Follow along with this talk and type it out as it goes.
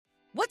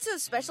What's so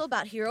special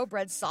about Hero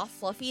Bread's soft,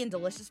 fluffy, and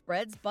delicious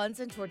breads, buns,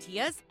 and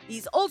tortillas?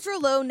 These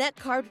ultra-low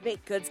net-carb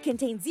baked goods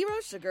contain zero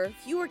sugar,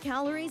 fewer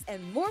calories,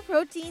 and more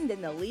protein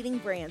than the leading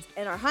brands,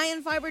 and are high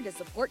in fiber to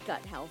support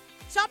gut health.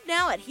 Shop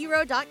now at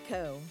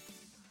hero.co.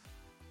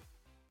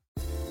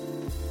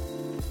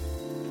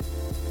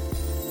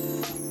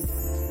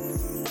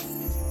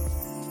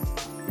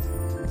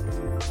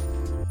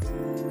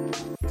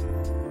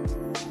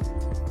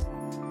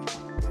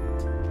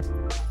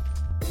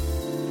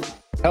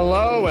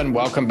 Hello and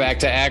welcome back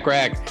to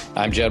ACCRAC.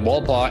 I'm Jed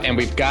Wolpaw, and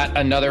we've got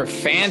another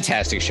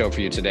fantastic show for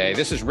you today.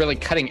 This is really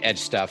cutting-edge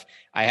stuff.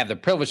 I have the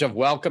privilege of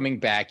welcoming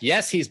back,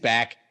 yes, he's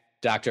back,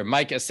 Dr.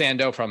 Mike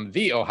Asando from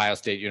The Ohio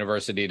State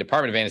University,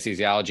 Department of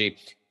Anesthesiology.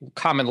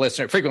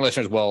 Frequent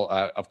listeners will,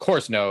 of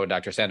course, know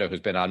Dr. Asando, who's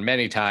been on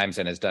many times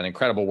and has done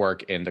incredible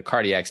work in the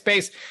cardiac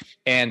space,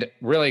 and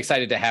really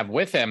excited to have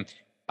with him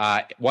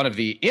one of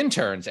the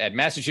interns at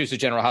Massachusetts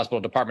General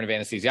Hospital Department of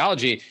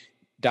Anesthesiology,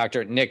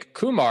 Dr. Nick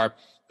Kumar,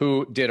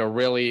 who did a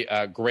really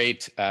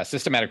great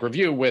systematic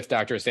review with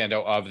Dr.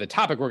 Asando of the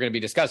topic we're going to be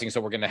discussing.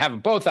 So we're going to have them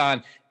both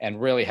on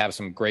and really have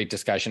some great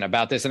discussion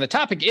about this. And the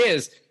topic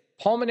is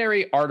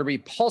pulmonary artery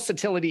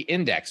pulsatility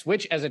index,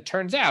 which, as it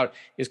turns out,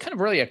 is kind of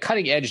really a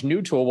cutting-edge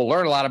new tool we'll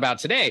learn a lot about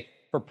today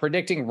for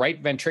predicting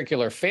right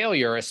ventricular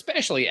failure,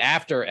 especially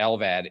after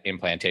LVAD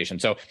implantation.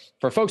 So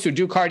for folks who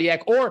do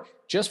cardiac, or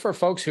just for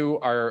folks who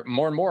are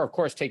more and more, of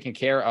course, taking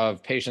care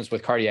of patients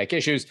with cardiac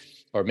issues,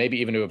 or maybe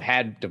even who have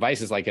had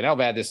devices like an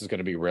LVAD, this is going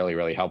to be really,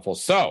 really helpful.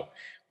 So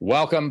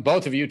welcome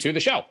both of you to the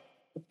show.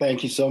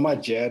 Thank you so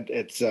much, Jed.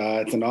 It's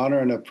an honor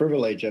and a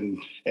privilege. And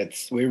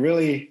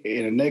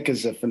Nick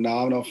is a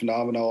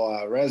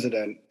phenomenal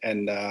resident.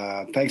 And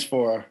thanks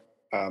for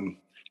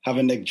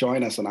having Nick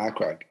join us on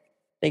ACCRAC.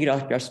 Thank you,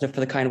 Dr. Asando, for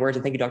the kind words.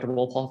 And thank you, Dr.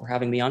 Wolpaw, for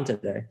having me on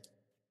today.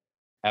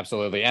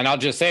 Absolutely. And I'll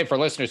just say for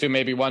listeners who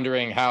may be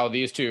wondering how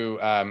these two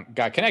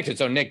got connected.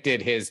 So Nick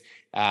did his,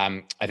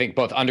 I think,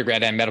 both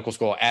undergrad and medical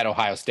school at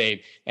Ohio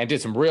State and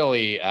did some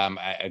really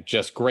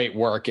just great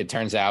work, it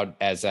turns out,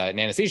 as an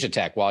anesthesia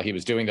tech while he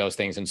was doing those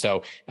things. And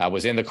so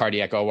was in the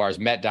cardiac ORs,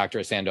 met Dr.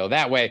 Asando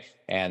that way.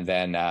 And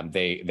then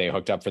they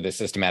hooked up for this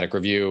systematic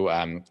review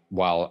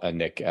while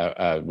Nick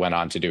went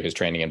on to do his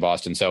training in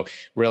Boston. So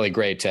really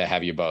great to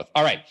have you both.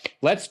 All right,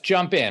 let's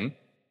jump in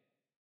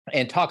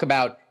and talk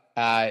about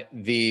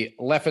the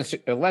left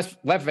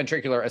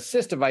ventricular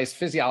assist device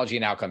physiology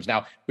and outcomes.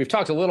 Now, we've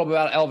talked a little bit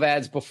about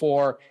LVADs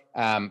before,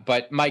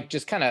 but Mike,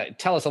 just kind of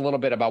tell us a little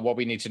bit about what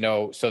we need to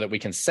know so that we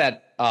can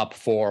set up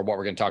for what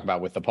we're going to talk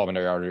about with the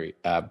pulmonary artery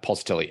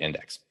pulsatility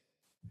index.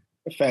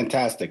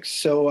 Fantastic.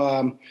 So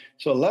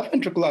left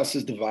ventricular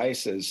assist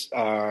devices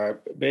are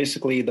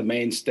basically the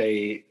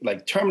mainstay,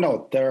 like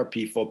terminal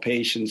therapy for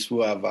patients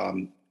who have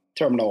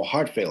terminal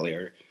heart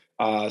failure.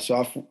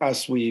 So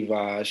as we've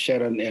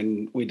shared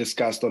and we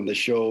discussed on the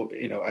show,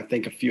 I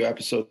think a few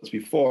episodes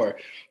before,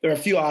 there are a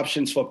few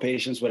options for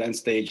patients with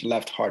end-stage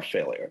left heart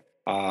failure.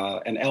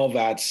 And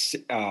LVAD's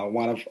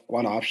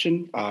one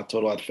option,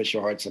 total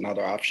artificial heart's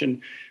another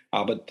option.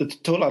 But the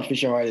total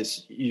artificial heart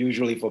is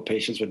usually for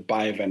patients with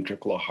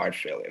biventricular heart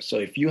failure. So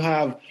if you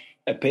have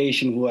a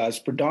patient who has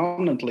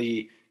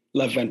predominantly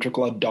left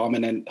ventricular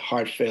dominant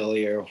heart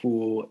failure,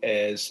 who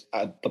is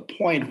at the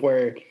point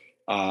where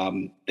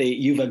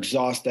you've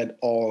exhausted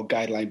all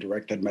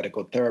guideline-directed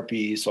medical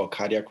therapies or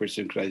cardiac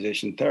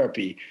resynchronization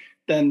therapy,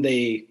 then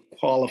they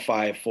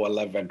qualify for a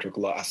left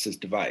ventricular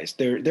assist device.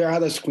 There are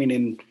other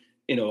screening,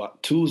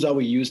 tools that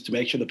we use to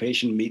make sure the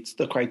patient meets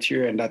the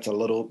criteria, and that's a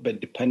little bit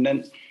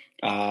dependent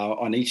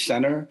on each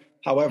center.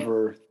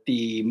 However,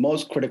 the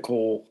most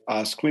critical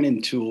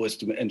screening tool is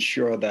to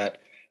ensure that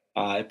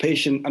a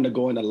patient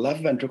undergoing a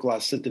left ventricular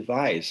assist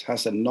device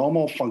has a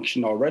normal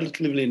function or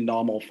relatively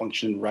normal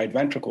function right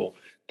ventricle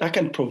that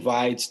can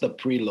provide the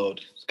preload,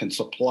 can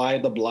supply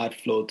the blood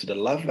flow to the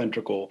left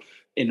ventricle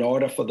in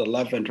order for the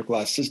left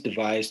ventricular assist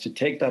device to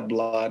take that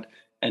blood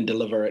and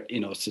deliver it,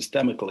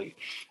 systemically.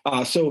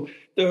 So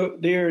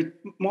there are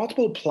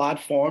multiple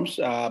platforms,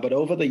 but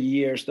over the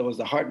years, there was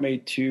the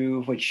HeartMate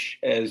 2, which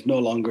is no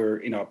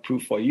longer,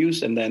 approved for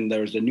use. And then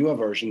there's the newer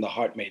version, the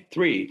HeartMate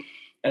 3.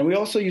 And we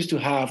also used to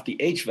have the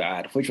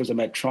HVAD, which was a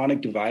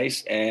Medtronic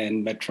device.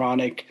 And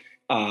Medtronic,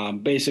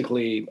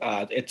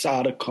 it's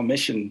out of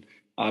commission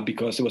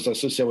because it was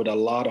associated with a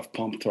lot of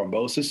pump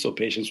thrombosis. So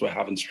patients were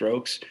having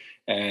strokes,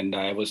 and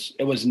it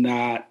was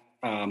not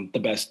the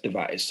best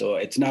device. So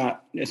it's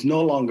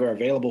no longer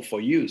available for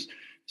use.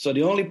 So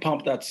the only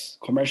pump that's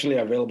commercially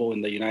available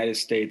in the United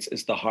States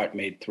is the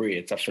HeartMate 3.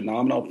 It's a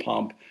phenomenal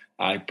pump.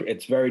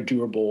 It's very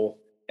durable,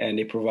 and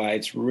it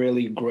provides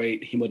really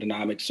great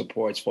hemodynamic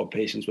supports for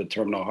patients with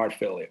terminal heart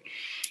failure.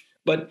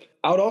 But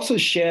I would also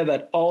share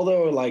that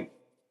although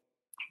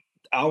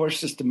our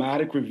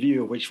systematic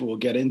review, which we'll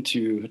get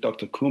into,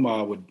 Dr.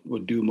 Kumar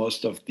would do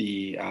most of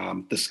the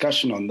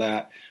discussion on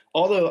that.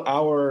 Although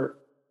our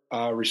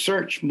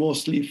research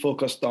mostly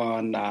focused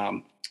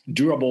on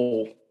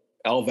durable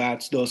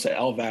LVADs, those are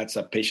LVADs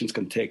that patients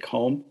can take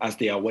home as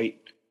they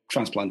await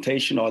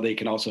transplantation, or they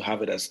can also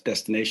have it as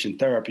destination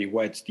therapy,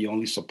 where it's the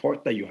only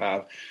support that you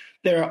have.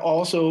 There are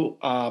also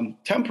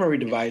temporary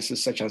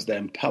devices such as the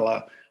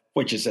Impella,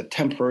 which is a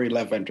temporary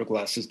left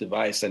ventricular assist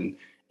device. And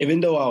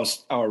even though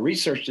our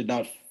research did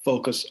not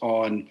focus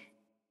on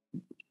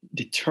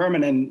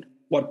determining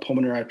what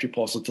pulmonary artery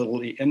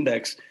pulsatility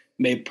index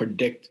may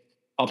predict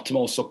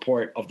optimal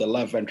support of the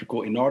left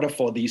ventricle in order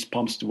for these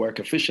pumps to work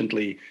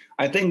efficiently,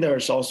 I think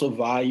there's also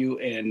value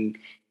in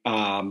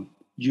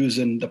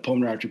using the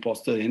pulmonary artery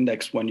pulsatility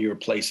index when you're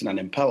placing an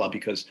Impella,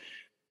 because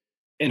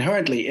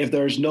inherently, if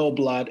there's no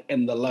blood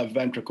in the left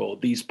ventricle,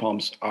 these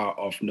pumps are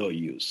of no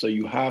use. So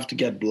you have to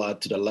get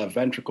blood to the left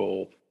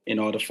ventricle in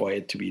order for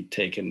it to be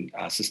taken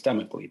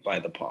systemically by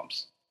the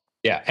pumps.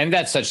 Yeah, and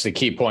that's such the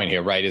key point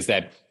here, right, is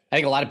that I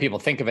think a lot of people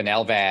think of an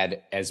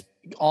LVAD as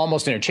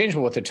almost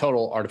interchangeable with a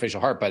total artificial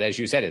heart, but as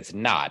you said, it's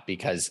not,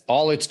 because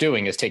all it's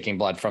doing is taking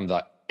blood from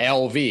the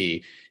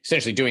LV,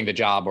 essentially doing the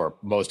job or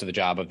most of the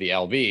job of the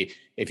LV.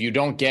 If you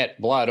don't get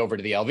blood over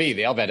to the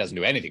LVAD doesn't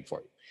do anything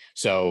for you.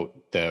 So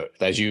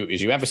as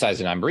you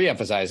emphasize, and I'm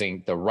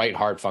re-emphasizing, the right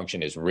heart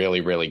function is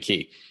really, really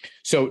key.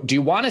 So do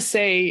you want to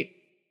say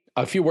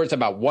a few words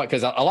about what,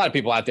 because a lot of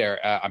people out there,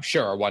 I'm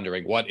sure, are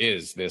wondering, what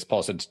is this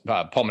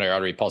pulmonary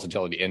artery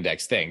pulsatility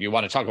index thing? Do you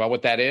want to talk about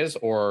what that is,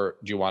 or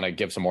do you want to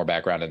give some more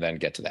background and then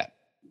get to that?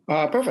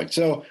 Perfect.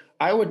 So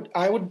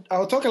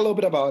I'll talk a little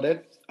bit about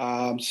it.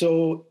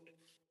 So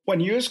when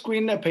you're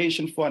screening a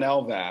patient for an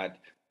LVAD,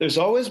 there's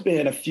always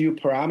been a few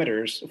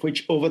parameters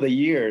which over the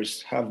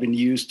years have been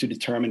used to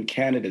determine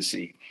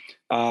candidacy.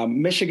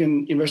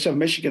 University of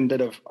Michigan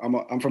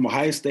I'm from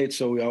Ohio State,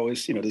 so we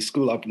always, the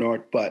school up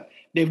north, but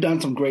they've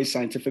done some great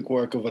scientific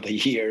work over the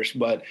years.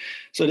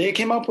 So they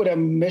came up with a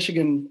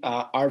Michigan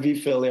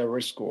RV failure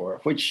risk score,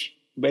 which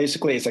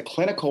basically is a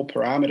clinical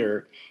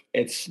parameter.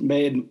 It's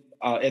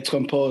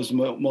composed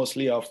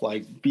mostly of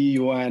like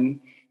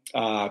BUN,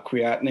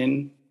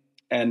 creatinine,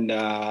 and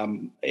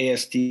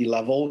AST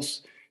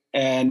levels.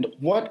 And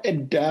what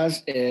it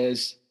does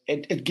is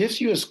it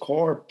gives you a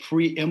score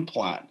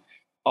pre-implant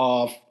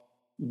of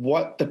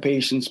what the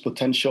patient's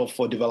potential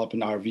for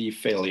developing RV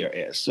failure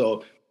is.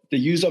 So the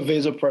use of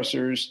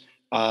vasopressors,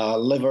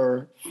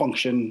 liver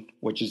function,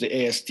 which is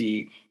the AST,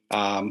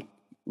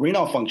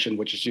 renal function,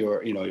 which is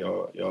your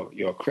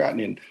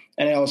creatinine,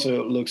 and it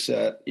also looks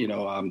at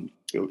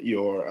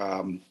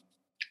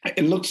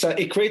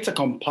it creates a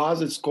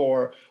composite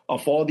score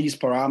of all these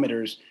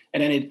parameters,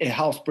 and then it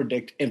helps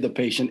predict if the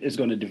patient is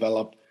going to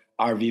develop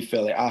RV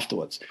failure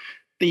afterwards.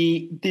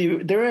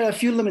 There are a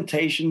few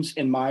limitations,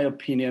 in my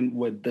opinion,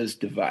 with this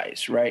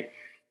device, right?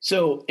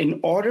 So in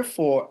order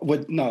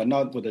with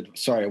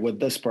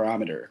this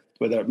parameter,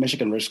 with a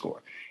Michigan risk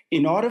score,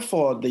 in order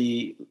for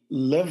the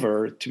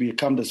liver to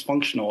become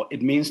dysfunctional,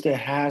 it means there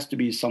has to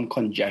be some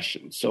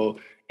congestion. So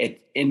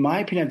in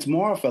my opinion, it's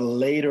more of a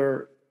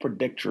later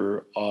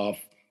predictor of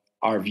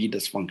RV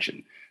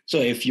dysfunction. So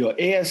if your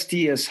AST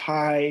is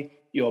high,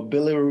 your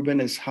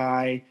bilirubin is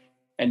high,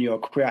 and your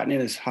creatinine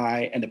is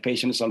high, and the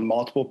patient is on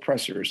multiple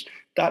pressors,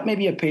 that may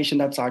be a patient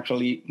that's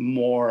actually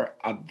more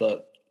at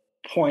the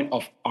point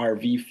of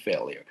RV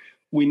failure.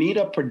 We need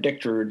a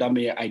predictor that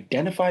may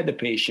identify the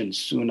patient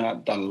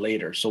sooner than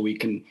later so we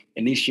can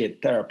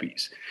initiate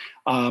therapies.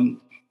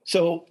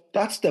 So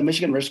that's the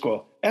Michigan risk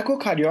score.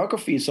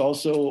 Echocardiography is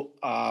also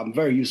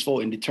very useful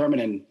in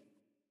determining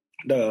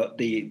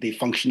the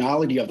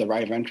functionality of the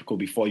right ventricle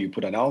before you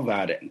put an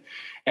LVAD in.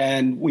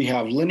 And we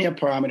have linear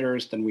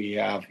parameters, then we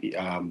have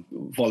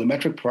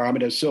volumetric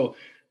parameters. So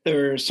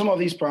there are some of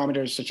these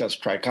parameters, such as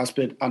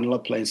tricuspid annular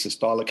plane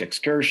systolic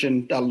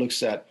excursion, that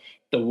looks at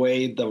the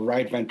way the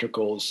right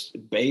ventricle's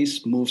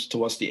base moves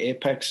towards the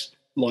apex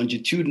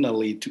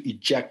longitudinally to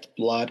eject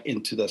blood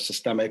into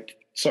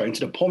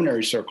the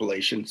pulmonary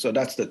circulation. So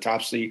that's the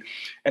TOPSI.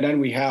 And then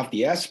we have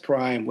the S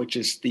prime, which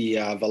is the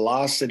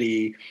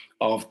velocity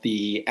of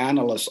the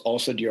annulus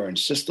also during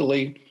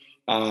systole.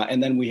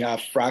 And then we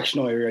have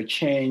fractional area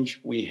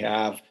change. We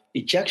have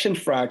ejection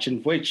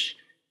fraction, which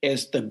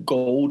is the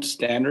gold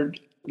standard.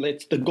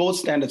 It's the gold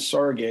standard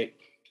surrogate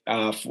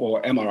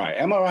for MRI.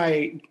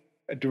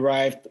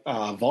 MRI-derived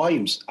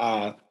volumes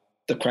are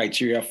the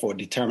criteria for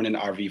determining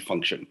RV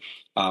function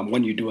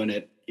when you're doing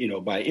it,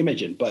 by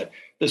imaging. But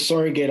the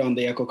surrogate on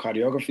the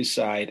echocardiography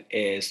side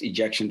is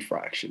ejection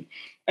fraction.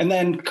 And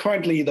then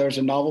currently there's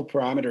a novel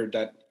parameter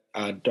that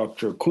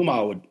Dr.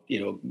 Kumar would,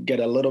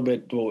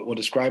 will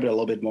describe it a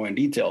little bit more in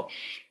detail.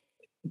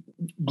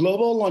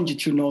 Global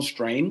longitudinal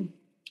strain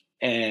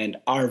and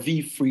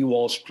RV free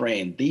wall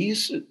strain.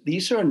 These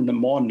are the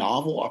more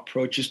novel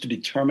approaches to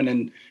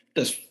determining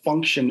the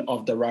function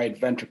of the right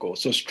ventricle.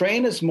 So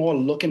strain is more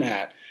looking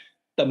at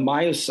the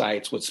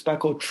myocytes with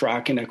speckle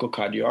tracking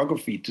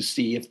echocardiography to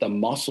see if the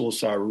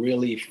muscles are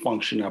really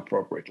functioning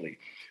appropriately.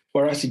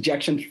 Whereas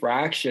ejection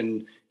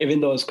fraction,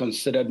 even though it's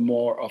considered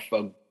more of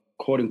a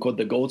quote unquote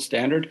the gold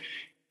standard,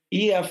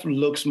 EF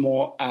looks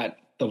more at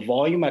the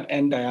volume at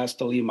end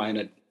diastole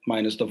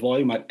minus the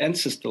volume at end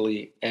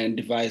systole and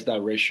divides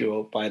that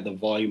ratio by the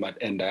volume at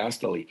end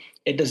diastole.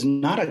 It does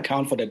not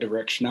account for the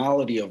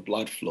directionality of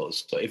blood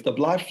flows. So if the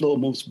blood flow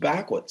moves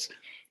backwards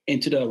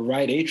into the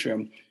right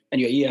atrium and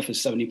your EF is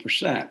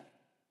 70%,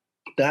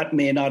 that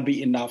may not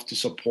be enough to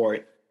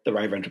support the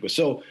right ventricle.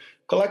 So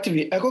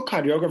collectively,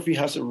 echocardiography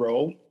has a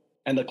role,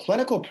 and the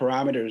clinical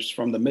parameters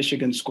from the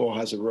Michigan score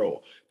has a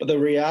role. But the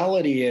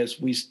reality is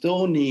we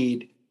still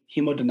need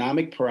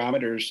hemodynamic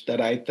parameters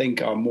that I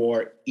think are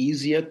more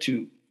easier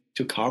to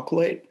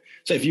calculate.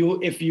 So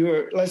if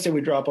you're, let's say we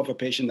drop off a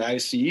patient in the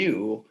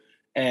ICU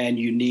and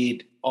you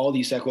need all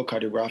these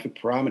echocardiographic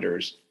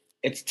parameters,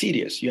 it's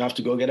tedious. You have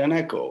to go get an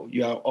echo.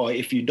 Or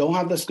if you don't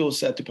have the skill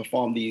set to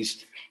perform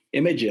these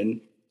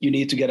imaging, you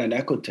need to get an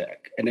echo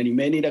tech, and then you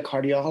may need a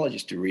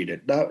cardiologist to read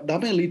it.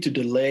 That may lead to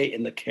delay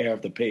in the care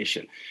of the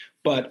patient.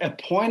 But a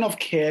point of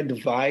care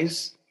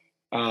device,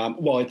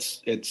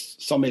 it's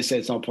some may say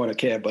it's not a point of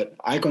care, but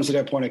I consider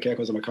a point of care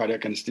because I'm a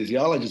cardiac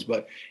anesthesiologist.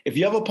 But if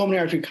you have a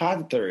pulmonary artery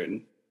catheter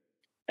in,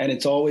 and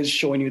it's always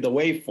showing you the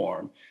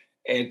waveform,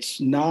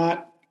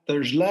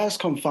 there's less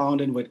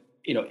confounding with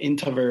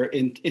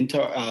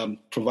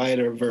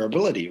provider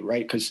variability,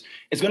 right? Because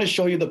it's going to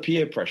show you the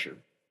PA pressure.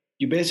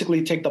 You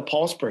basically take the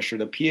pulse pressure,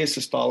 the PA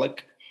systolic,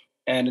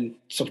 and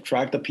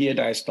subtract the PA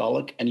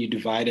diastolic, and you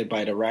divide it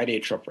by the right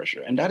atrial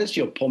pressure. And that is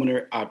your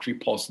pulmonary artery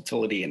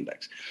pulsatility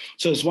index.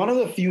 So it's one of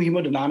the few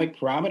hemodynamic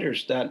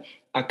parameters that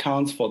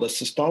accounts for the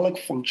systolic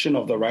function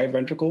of the right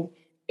ventricle.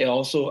 It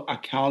also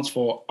accounts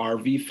for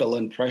RV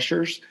fill-in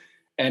pressures,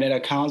 and it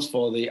accounts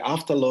for the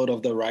afterload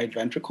of the right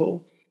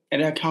ventricle,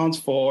 and it accounts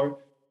for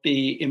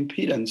the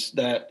impedance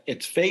that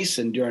it's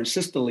facing during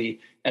systole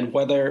and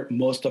whether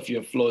most of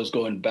your flow is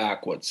going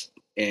backwards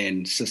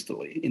in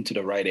systole into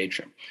the right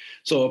atrium.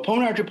 So a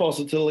pulmonary artery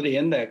pulsatility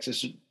index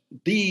is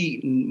the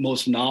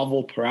most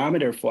novel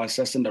parameter for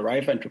assessing the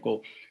right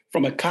ventricle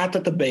from a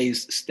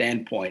catheter-based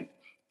standpoint.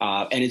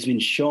 And it's been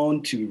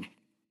shown to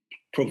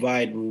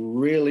provide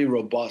really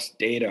robust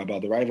data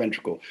about the right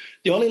ventricle.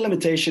 The only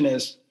limitation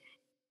is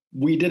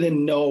we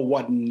didn't know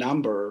what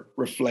number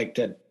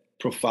reflected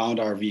profound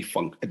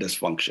RV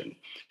dysfunction.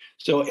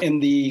 So in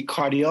the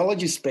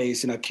cardiology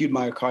space, in acute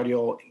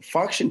myocardial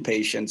infarction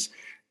patients,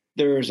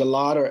 there's a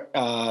lot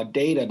of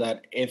data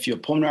that if your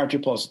pulmonary artery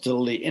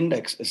pulsatility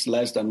index is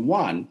less than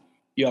 1,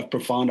 you have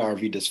profound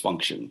RV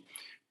dysfunction.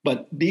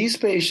 But these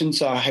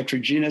patients are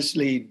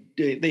heterogeneously,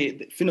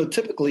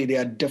 phenotypically, they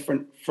are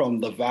different from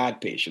the VAD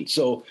patients.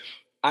 So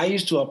I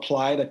used to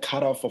apply the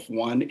cutoff of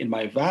 1 in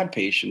my VAD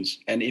patients.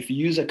 And if you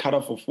use a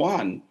cutoff of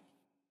 1,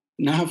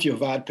 none of your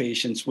VAD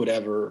patients would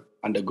ever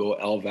undergo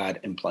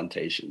LVAD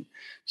implantation.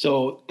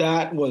 So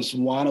that was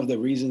one of the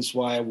reasons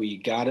why we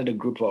gathered a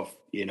group of,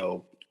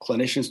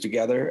 clinicians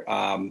together.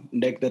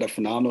 Nick did a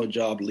phenomenal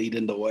job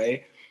leading the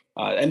way.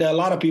 And there are a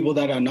lot of people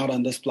that are not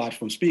on this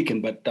platform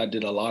speaking, but that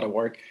did a lot of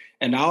work.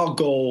 And our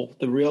goal,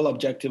 the real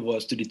objective,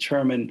 was to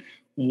determine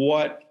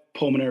what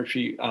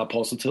pulmonary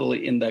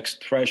pulsatility index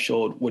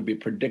threshold would be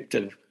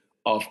predictive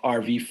of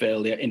RV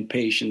failure in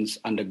patients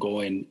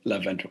undergoing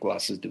left ventricular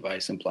assist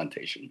device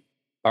implantation.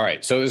 All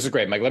right. So this is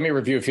great, Mike. Let me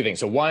review a few things.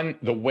 So one,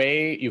 the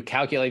way you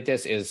calculate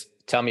this is,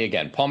 tell me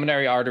again,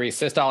 pulmonary artery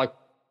systolic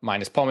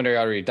minus pulmonary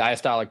artery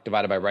diastolic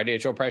divided by right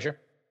atrial pressure?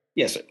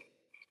 Yes, sir.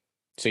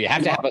 So you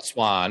have to have a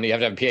swan. You have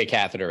to have a PA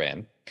catheter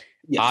in.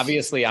 Yes.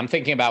 Obviously, I'm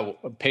thinking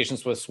about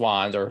patients with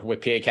swans or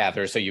with PA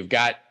catheters. So you've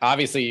got,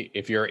 obviously,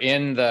 if you're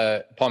in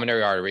the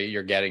pulmonary artery,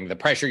 you're getting the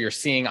pressure you're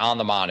seeing on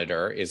the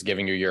monitor is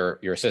giving you your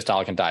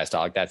systolic and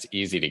diastolic. That's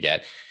easy to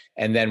get.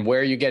 And then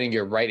where are you getting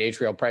your right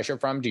atrial pressure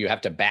from? Do you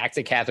have to back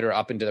the catheter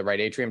up into the right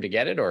atrium to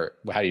get it, or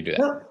how do you do that?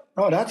 No.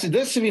 Oh,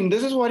 this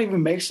is what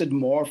even makes it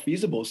more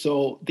feasible.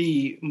 So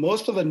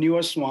most of the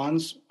newer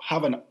swans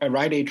have a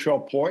right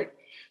atrial port.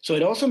 So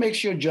it also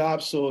makes your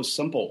job so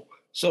simple.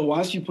 So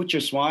once you put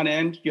your swan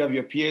in, you have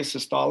your PA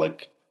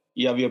systolic,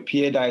 you have your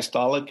PA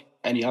diastolic,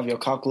 and you have your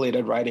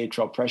calculated right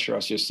atrial pressure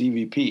as your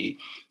CVP.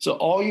 So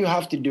all you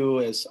have to do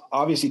is,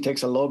 obviously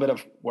takes a little bit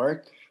of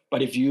work,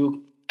 but if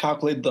you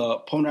calculate the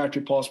pulmonary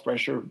artery pulse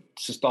pressure,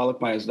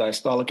 systolic minus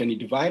diastolic, and you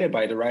divide it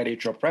by the right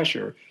atrial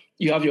pressure,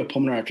 you have your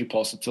pulmonary artery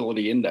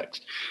pulsatility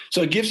index.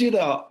 So it gives you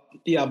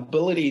the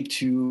ability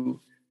to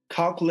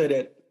calculate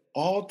it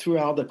all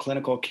throughout the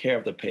clinical care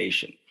of the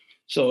patient.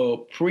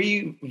 So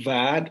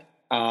pre-VAD,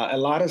 a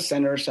lot of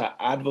centers are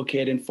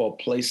advocating for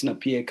placing a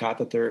PA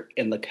catheter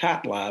in the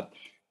cath lab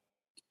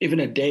even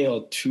a day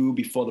or two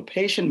before the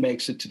patient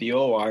makes it to the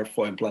OR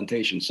for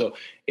implantation. So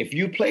if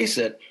you place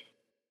it,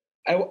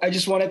 I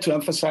just wanted to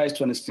emphasize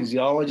to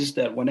anesthesiologists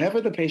that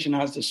whenever the patient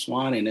has the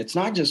swan in, it's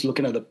not just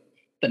looking at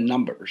the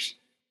numbers.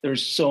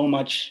 There's so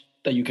much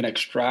that you can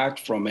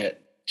extract from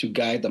it to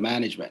guide the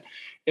management.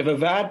 If a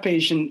VAD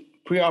patient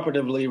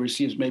preoperatively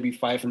receives maybe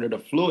 500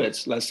 of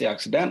fluids, let's say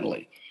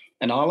accidentally,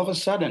 and all of a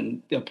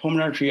sudden the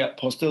pulmonary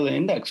pulsatility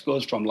index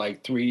goes from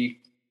like 3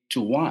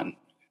 to 1,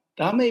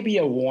 that may be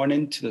a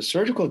warning to the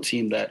surgical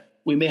team that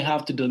we may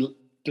have to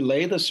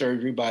delay the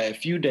surgery by a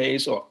few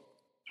days or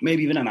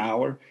maybe even an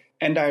hour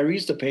and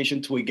diurese the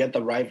patient till we get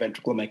the right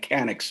ventricular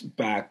mechanics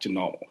back to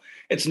normal.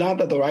 It's not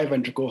that the right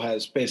ventricle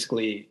has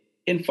basically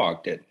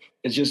infarcted.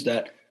 It's just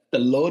that the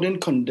loading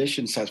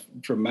conditions have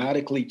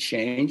dramatically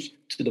changed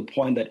to the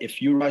point that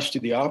if you rush to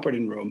the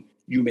operating room,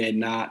 you may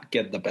not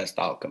get the best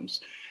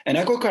outcomes. And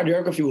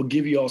echocardiography will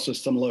give you also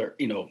similar,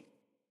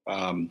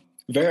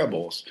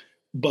 variables,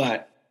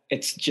 but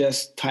it's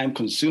just time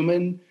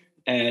consuming,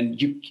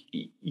 and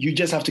you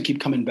just have to keep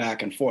coming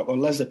back and forth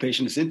unless the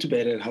patient is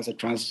intubated and has a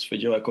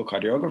transesophageal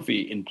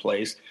echocardiography in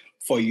place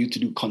for you to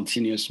do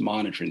continuous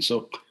monitoring.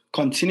 So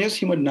continuous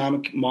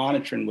hemodynamic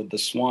monitoring with the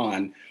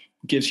SWAN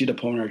gives you the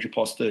pulmonary artery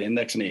pulsatility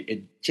index, and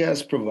it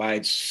just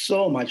provides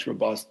so much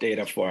robust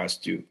data for us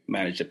to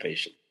manage the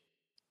patient.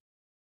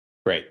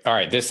 Great. All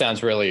right. This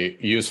sounds really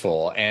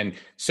useful. And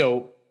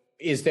so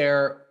is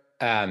there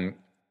a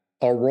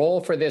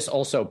role for this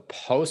also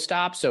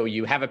post-op? So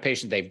you have a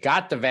patient, they've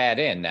got the VAD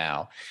in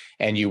now,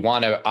 and you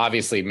want to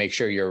obviously make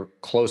sure you're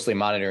closely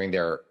monitoring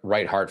their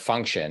right heart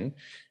function.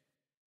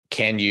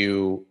 Can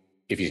you,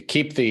 if you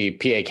keep the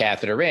PA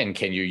catheter in,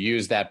 can you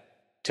use that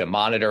to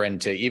monitor? And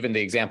to even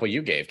the example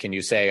you gave, can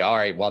you say, all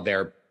right, well,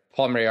 their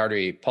pulmonary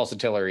artery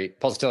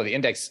pulsatility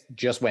index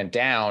just went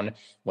down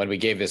when we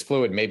gave this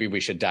fluid, maybe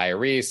we should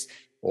diurese?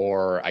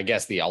 Or I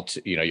guess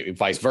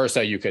vice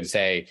versa, you could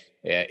say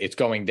it's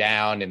going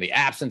down in the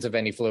absence of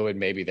any fluid,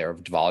 maybe their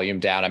volume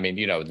down. I mean,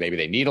 maybe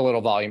they need a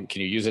little volume.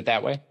 Can you use it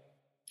that way?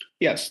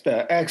 Yes,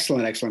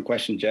 excellent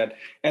question, Jed.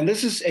 And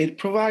it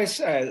provides,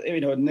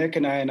 Nick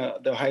and I and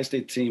the Ohio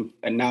State team,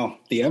 and now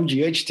the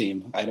MGH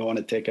team. I don't want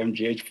to take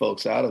MGH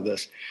folks out of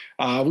this.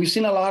 We've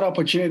seen a lot of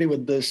opportunity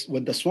with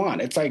the SWAN.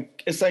 It's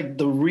like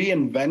the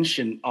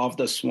reinvention of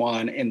the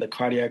SWAN in the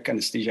cardiac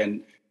anesthesia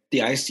and the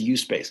ICU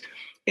space.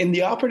 In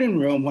the operating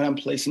room, when I'm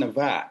placing a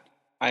VAD,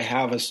 I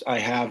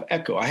have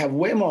echo. I have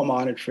way more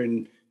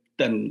monitoring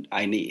than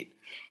I need.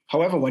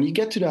 However, when you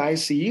get to the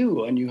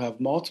ICU and you have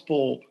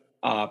multiple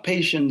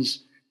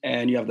patients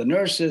and you have the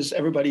nurses,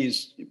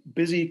 everybody's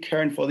busy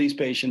caring for these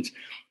patients,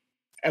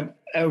 a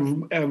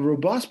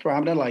robust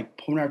parameter like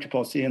pulmonary artery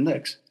pulsatility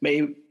index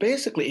may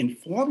basically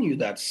inform you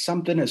that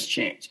something has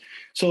changed.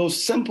 So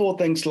simple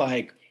things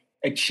like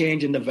a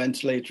change in the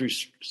ventilatory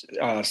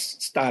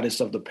status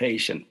of the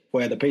patient,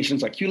 where the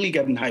patient's acutely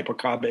getting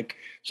hypercarbic,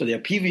 so their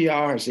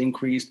PVR has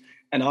increased,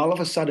 and all of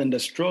a sudden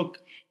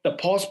the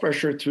pulse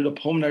pressure through the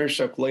pulmonary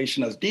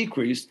circulation has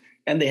decreased,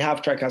 and they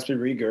have tricuspid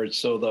regurg,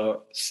 so the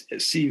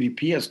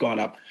CVP has gone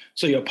up.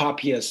 So your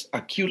PAPI has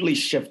acutely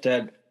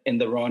shifted in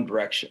the wrong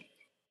direction.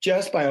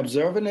 Just by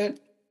observing it,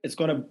 it's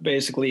going to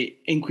basically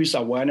increase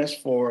awareness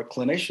for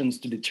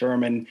clinicians to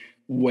determine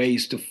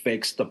ways to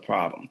fix the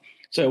problem.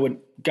 So it would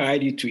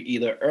guide you to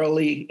either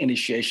early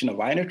initiation of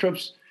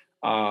inotropes,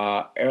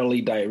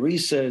 early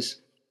diuresis,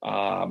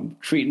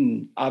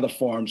 treating other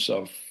forms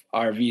of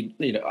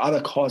RV,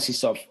 other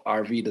causes of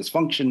RV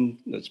dysfunction.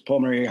 That's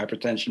pulmonary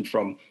hypertension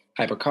from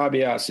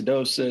hypercarbia,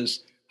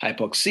 acidosis,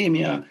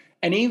 hypoxemia,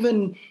 and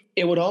even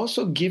it would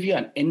also give you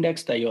an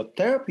index that your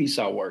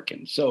therapies are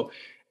working. So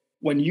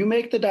when you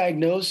make the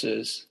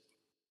diagnosis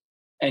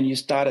and you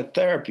start a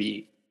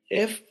therapy,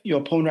 if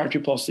your pulmonary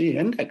artery pulsatility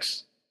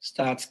index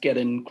starts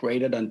getting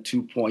greater than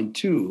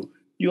 2.2,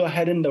 you are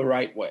heading the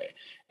right way.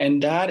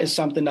 And that is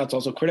something that's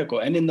also critical.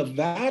 And in the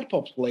VAD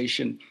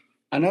population,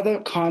 another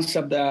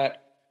concept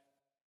that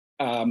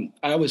I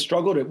always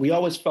struggled with, we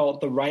always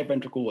felt the right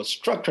ventricle was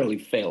structurally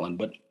failing.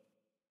 But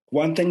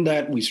one thing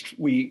that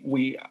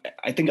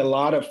I think a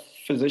lot of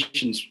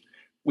physicians,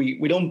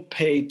 we don't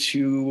place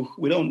too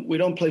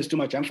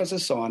much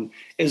emphasis on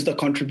is the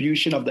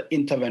contribution of the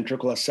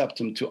interventricular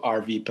septum to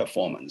RV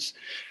performance.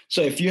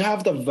 So if you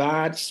have the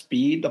VAD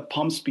speed, the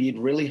pump speed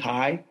really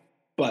high,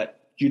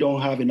 but you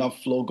don't have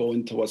enough flow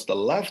going towards the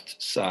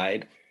left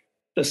side,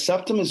 the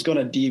septum is going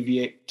to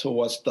deviate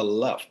towards the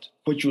left,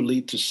 which will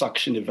lead to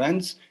suction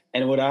events,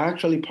 and it would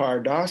actually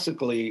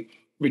paradoxically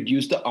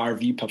reduce the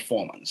RV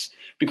performance,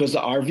 because the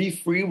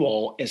RV free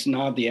wall is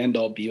not the end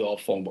all be all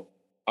for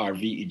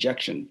RV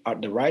ejection.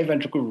 The right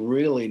ventricle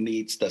really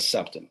needs the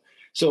septum.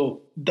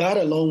 So that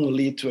alone will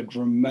lead to a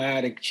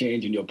dramatic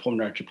change in your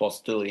pulmonary artery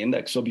pulsatility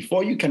index. So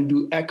before you can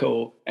do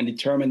echo and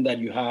determine that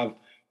you have,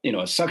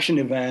 a suction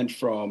event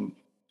from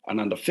an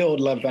underfilled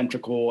left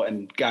ventricle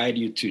and guide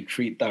you to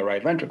treat that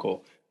right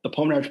ventricle, the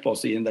pulmonary artery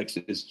pulsatility index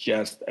is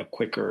just a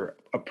quicker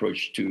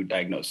approach to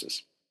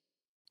diagnosis.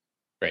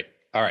 Great.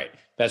 All right.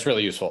 That's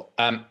really useful.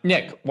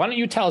 Nick, why don't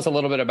you tell us a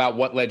little bit about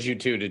what led you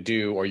to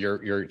do, or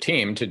your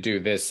team to do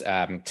this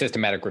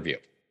systematic review?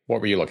 What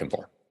were you looking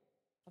for?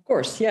 Of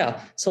course,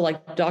 yeah. So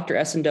like Dr.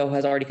 Essendoe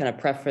has already kind of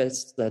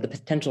prefaced the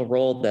potential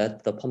role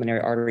that the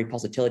pulmonary artery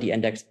pulsatility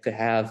index could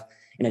have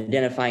in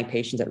identifying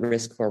patients at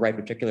risk for right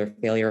ventricular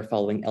failure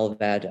following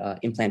LVAD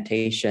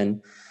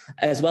implantation,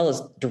 as well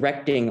as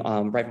directing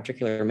right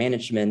ventricular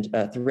management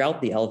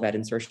throughout the LVAD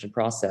insertion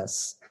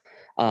process.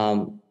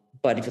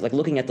 But if you're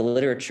looking at the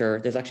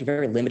literature, there's actually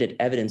very limited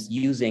evidence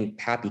using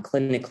PAPI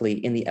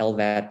clinically in the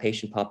LVAD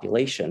patient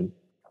population.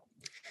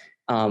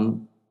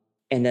 And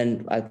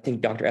then I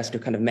think Dr.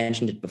 Essendoe kind of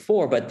mentioned it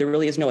before, but there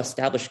really is no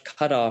established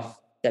cutoff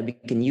that we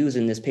can use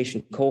in this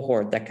patient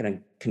cohort that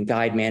can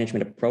guide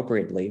management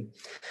appropriately.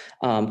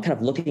 Kind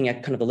of looking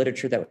at kind of the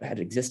literature that had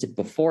existed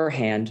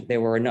beforehand,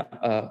 there were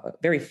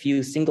very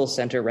few single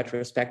center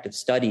retrospective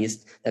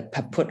studies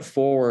that put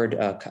forward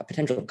a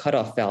potential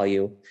cutoff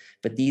value,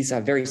 but these are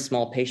very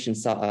small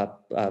patients,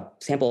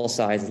 sample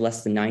size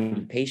less than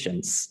 90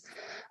 patients.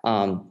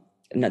 Now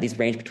these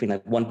range between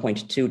like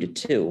 1.2 to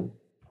 2.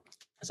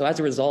 So as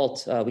a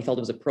result, we felt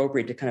it was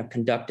appropriate to kind of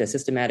conduct a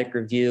systematic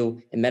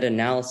review and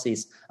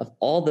meta-analyses of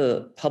all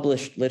the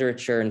published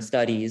literature and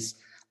studies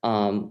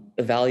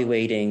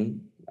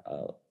evaluating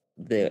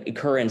the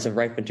occurrence of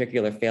right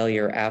ventricular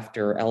failure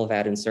after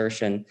LVAD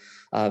insertion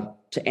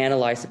to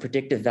analyze the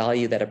predictive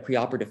value that a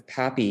preoperative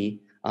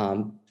PAPI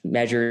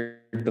measured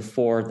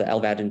before the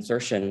LVAD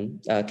insertion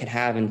can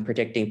have in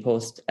predicting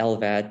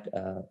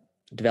post-LVAD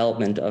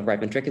development of right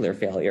ventricular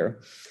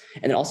failure.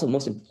 And then also,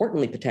 most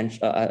importantly,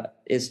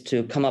 is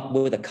to come up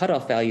with a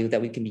cutoff value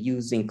that we can be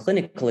using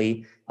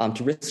clinically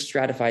to risk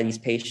stratify these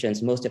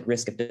patients most at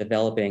risk of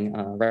developing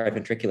right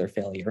ventricular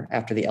failure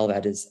after the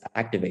LVAD is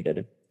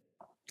activated.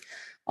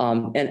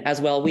 And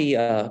as well, we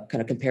kind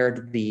of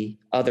compared the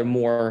other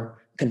more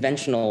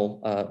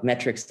conventional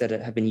metrics that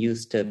have been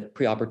used to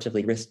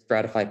preoperatively risk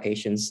stratify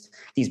patients,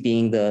 these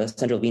being the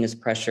central venous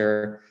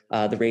pressure,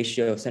 the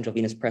ratio of central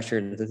venous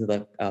pressure to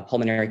the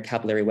pulmonary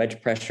capillary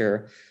wedge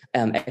pressure,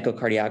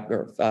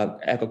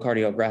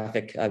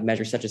 echocardiographic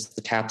measures such as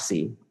the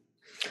TAPSE.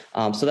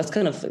 So that's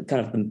kind of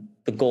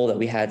the goal that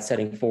we had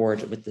setting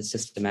forward with the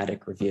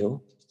systematic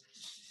review.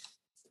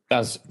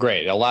 That's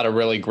great. A lot of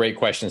really great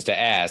questions to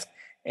ask.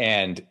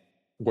 And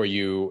were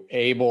you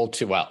able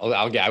to,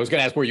 I was going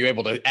to ask, were you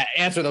able to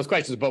answer those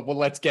questions, but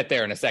let's get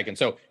there in a second.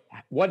 So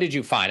what did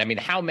you find? I mean,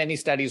 how many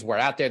studies were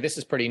out there? This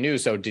is pretty new.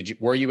 So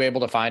were you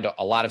able to find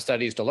a lot of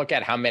studies to look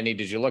at? How many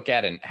did you look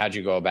at, and how'd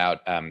you go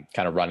about kind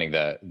of running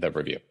the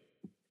review?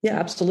 Yeah,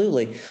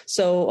 absolutely.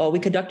 So we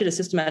conducted a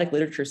systematic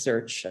literature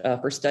search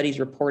for studies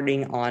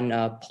reporting on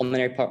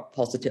pulmonary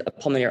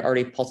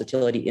artery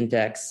pulsatility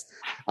index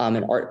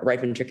and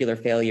right ventricular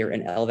failure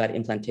and LVAD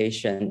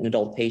implantation in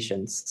adult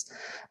patients.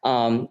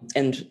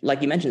 And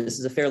like you mentioned, this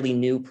is a fairly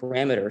new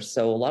parameter.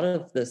 So a lot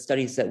of the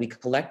studies that we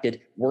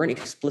collected weren't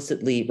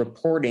explicitly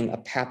reporting a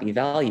PAPI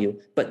value,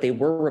 but they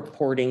were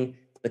reporting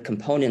the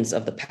components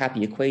of the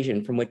PAPI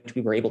equation from which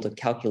we were able to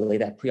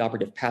calculate that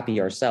preoperative PAPI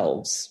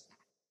ourselves.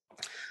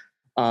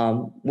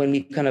 When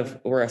we kind of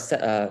were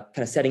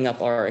setting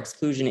up our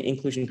exclusion and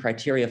inclusion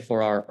criteria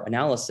for our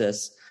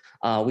analysis,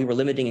 we were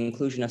limiting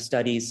inclusion of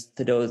studies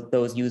to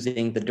those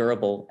using the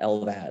durable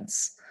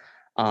LVADs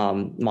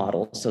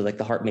model. So like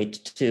the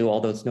HeartMate 2,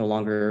 although it's no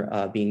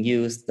longer being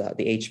used, the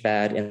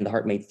HVAD and the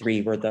HeartMate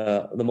 3 were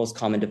the most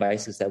common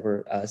devices that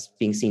were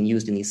being seen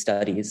used in these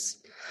studies.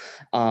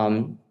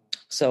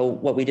 So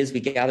what we did is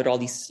we gathered all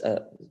these,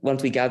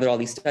 once we gathered all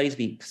these studies,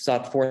 we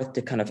sought forth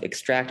to kind of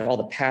extract all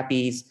the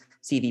PAPIs,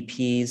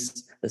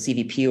 CVPs, the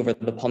CVP over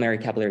the pulmonary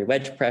capillary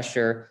wedge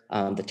pressure,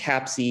 the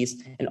TAPSEs,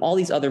 and all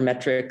these other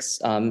metrics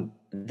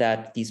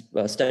that these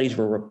studies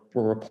were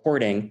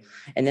reporting.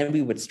 And then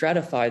we would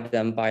stratify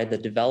them by the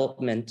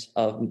development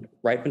of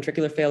right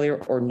ventricular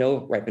failure or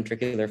no right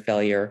ventricular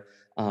failure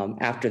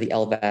after the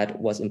LVAD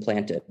was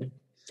implanted.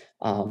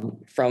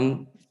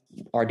 From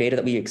our data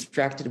that we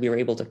extracted, we were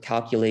able to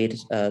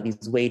calculate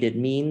these weighted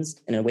means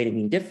and a weighted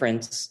mean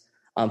difference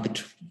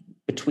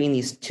between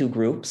these two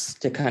groups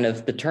to kind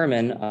of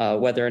determine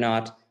whether or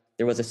not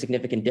there was a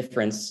significant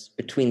difference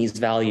between these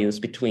values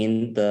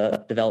between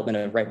the development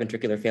of right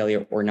ventricular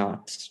failure or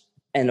not.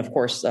 And of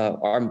course,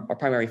 our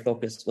primary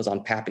focus was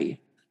on PAPI.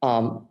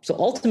 So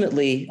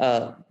ultimately,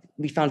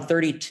 we found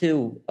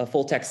 32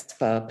 full-text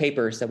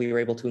papers that we were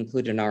able to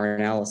include in our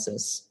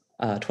analysis.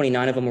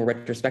 29 of them were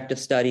retrospective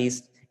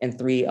studies, and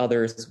 3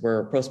 others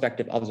were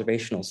prospective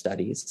observational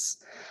studies.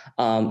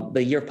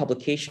 The year of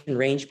publication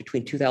ranged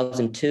between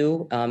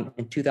 2002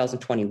 and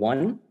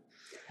 2021.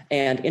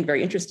 And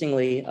very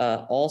interestingly,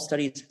 all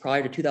studies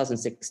prior to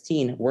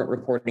 2016 weren't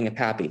reporting a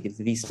PAPI.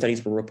 These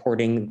studies were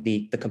reporting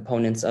the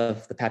components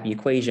of the PAPI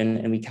equation,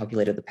 and we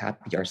calculated the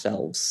PAPI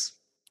ourselves.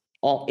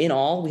 In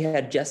all, we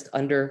had just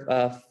under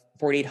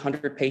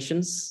 4,800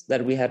 patients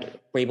that we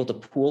were able to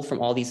pool from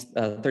all these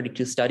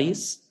 32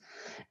 studies.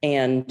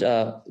 And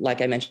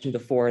like I mentioned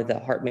before, the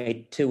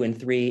HeartMate 2 and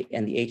 3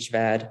 and the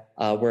HVAD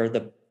were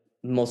the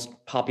most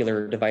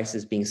popular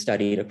devices being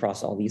studied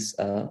across all these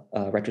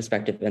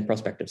retrospective and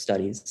prospective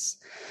studies.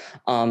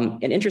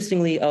 And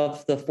interestingly,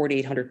 of the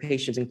 4,800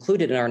 patients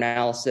included in our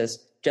analysis,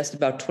 just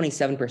about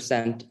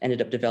 27%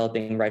 ended up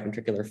developing right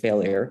ventricular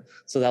failure.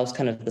 So that was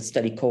kind of the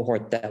study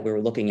cohort that we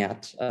were looking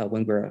at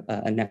when we were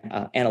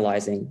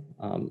analyzing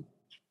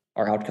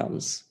our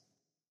outcomes.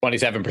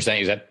 27%,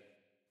 you said?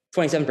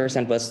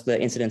 27% was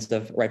the incidence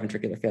of right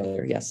ventricular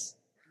failure, yes.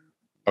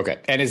 Okay.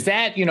 And is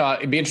that,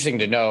 it'd be interesting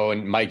to know,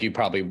 and Mike, you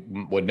probably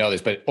would know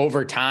this, but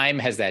over time,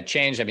 has that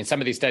changed? I mean,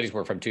 some of these studies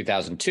were from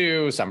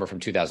 2002, some are from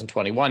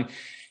 2021.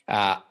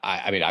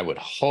 I would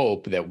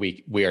hope that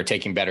we are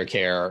taking better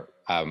care.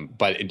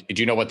 But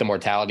do you know what the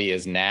mortality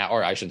is now?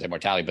 Or I shouldn't say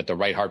mortality, but the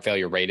right heart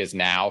failure rate is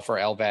now for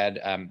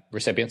LVAD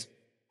recipients?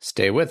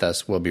 Stay with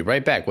us. We'll be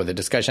right back with a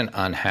discussion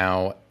on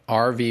how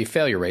RV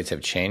failure rates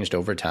have changed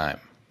over time.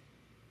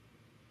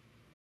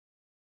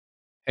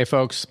 Hey,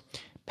 folks.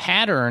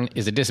 Pattern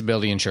is a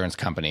disability insurance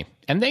company,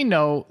 and they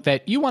know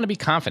that you want to be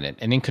confident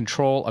and in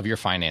control of your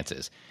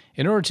finances.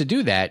 In order to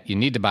do that, you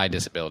need to buy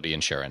disability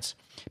insurance.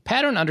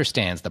 Pattern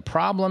understands the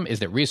problem is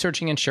that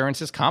researching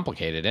insurance is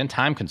complicated and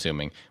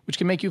time-consuming, which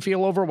can make you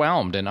feel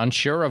overwhelmed and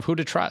unsure of who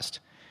to trust.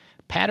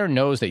 Pattern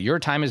knows that your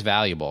time is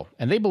valuable,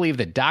 and they believe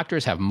that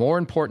doctors have more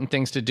important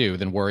things to do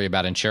than worry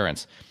about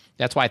insurance.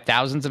 That's why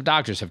thousands of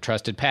doctors have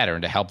trusted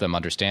Pattern to help them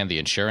understand the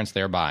insurance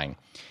they're buying.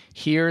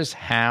 Here's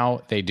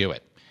how they do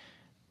it.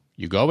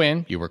 You go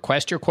in, you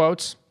request your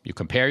quotes, you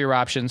compare your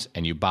options,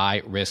 and you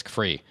buy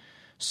risk-free.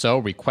 So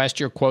request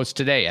your quotes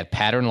today at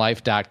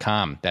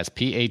patternlife.com. That's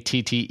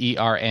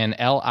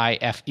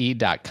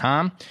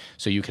patternlife.com.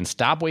 So you can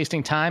stop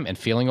wasting time and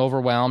feeling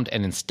overwhelmed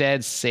and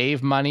instead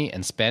save money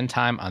and spend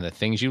time on the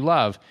things you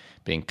love,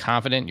 being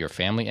confident your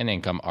family and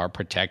income are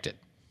protected.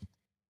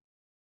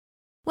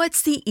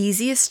 What's the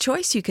easiest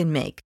choice you can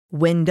make?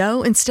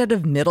 Window instead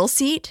of middle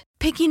seat?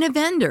 Picking a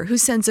vendor who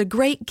sends a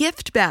great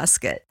gift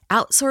basket?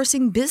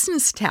 Outsourcing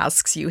business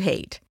tasks you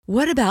hate?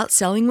 What about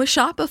selling with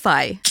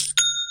Shopify?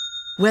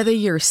 Whether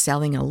you're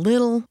selling a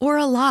little or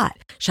a lot,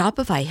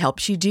 Shopify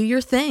helps you do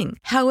your thing,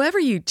 however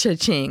you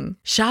cha-ching.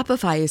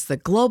 Shopify is the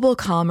global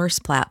commerce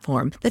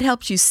platform that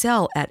helps you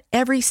sell at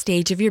every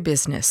stage of your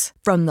business.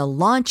 From the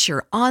launch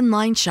your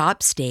online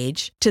shop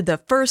stage to the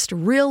first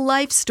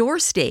real-life store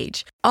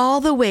stage,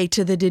 all the way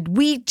to the did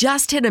we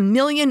just hit 1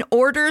 million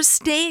orders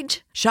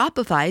stage.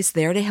 Shopify's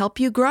there to help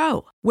you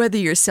grow. Whether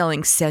you're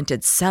selling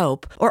scented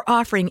soap or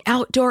offering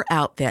outdoor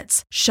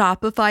outfits,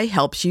 Shopify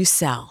helps you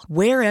sell.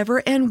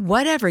 Wherever and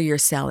whatever you're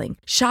selling,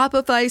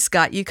 Shopify's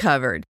got you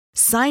covered.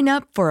 Sign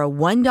up for a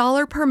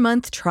 $1 per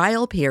month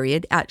trial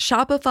period at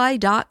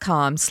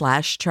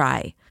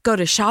shopify.com/try. Go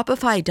to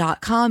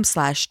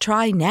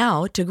shopify.com/try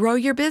now to grow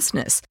your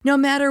business, no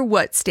matter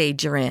what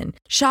stage you're in.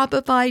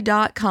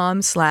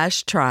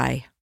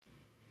 Shopify.com/try.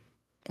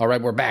 All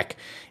right, we're back.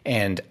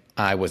 And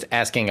I was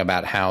asking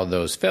about how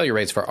those failure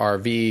rates for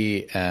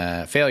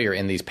RV failure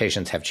in these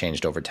patients have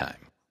changed over time.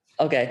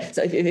 Okay,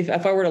 so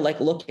if I were to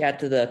look at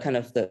the kind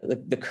of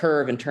the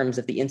curve in terms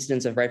of the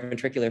incidence of right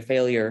ventricular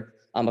failure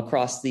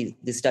across these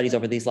studies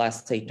over these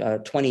last, say,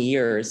 20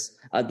 years,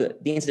 the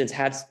incidence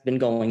has been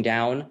going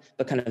down,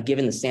 but kind of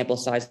given the sample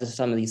size of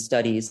some of these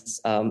studies,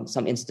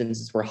 some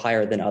instances were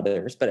higher than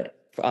others. But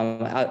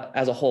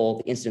as a whole,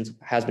 the incidence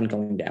has been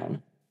going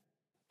down.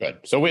 Good.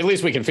 So at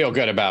least we can feel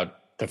good about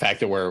the fact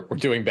that we're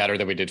doing better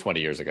than we did 20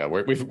 years ago.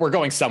 We're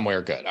going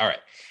somewhere good. All right.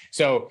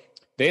 So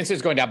the incidence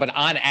is going down, but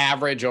on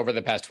average over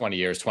the past 20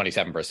 years,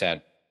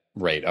 27%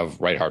 rate of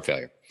right heart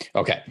failure.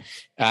 Okay.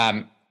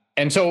 And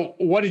so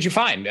what did you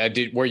find?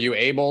 Were you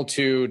able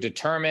to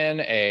determine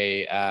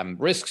a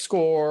risk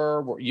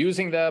score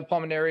using the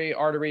pulmonary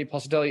artery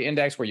pulsatility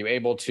index? Were you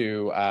able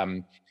to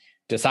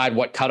decide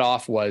what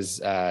cutoff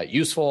was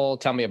useful?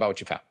 Tell me about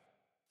what you found.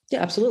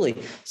 Yeah, absolutely.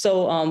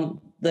 So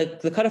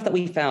the cutoff that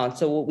we found,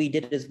 so what we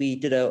did is we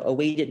did a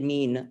weighted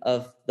mean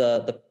of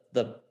the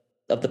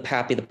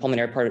PAPI, the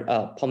pulmonary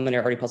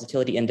artery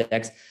pulsatility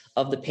index,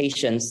 of the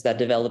patients that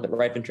develop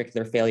right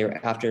ventricular failure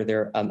after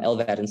their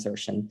LVAD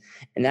insertion.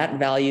 And that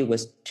value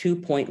was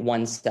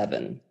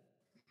 2.17.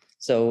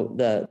 So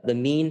the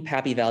mean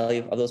PAPI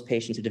value of those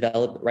patients who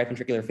developed right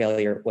ventricular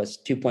failure was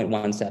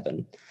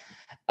 2.17.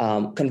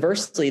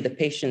 Conversely, the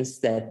patients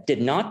that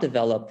did not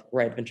develop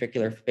right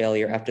ventricular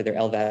failure after their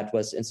LVAD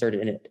was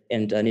inserted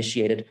and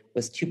initiated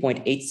was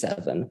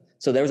 2.87.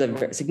 So there was a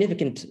very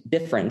significant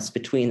difference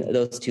between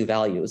those two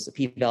values, the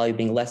p-value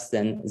being less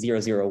than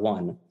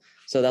 0.001.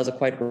 So that was a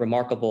quite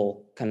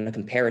remarkable kind of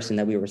comparison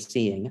that we were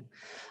seeing.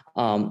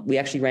 We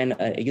actually ran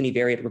a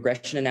univariate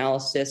regression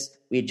analysis.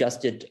 We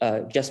adjusted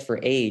just for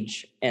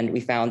age, and we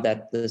found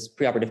that this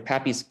preoperative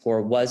PAPI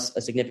score was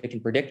a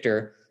significant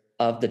predictor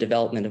of the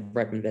development of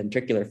right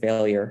ventricular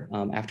failure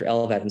after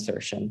LVAD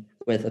insertion,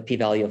 with a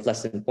p-value of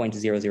less than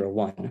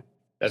 0.001.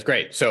 That's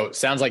great. So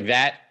sounds like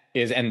that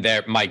is, and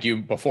there, Mike,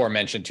 you before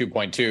mentioned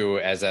 2.2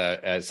 as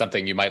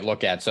something you might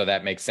look at. So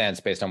that makes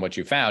sense based on what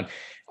you found.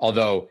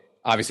 Although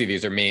obviously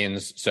these are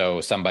means. So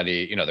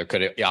somebody, there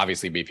could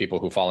obviously be people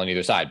who fall on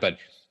either side, but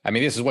I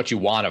mean, this is what you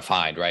want to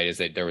find, right? Is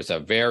that there was a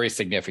very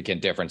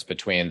significant difference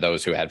between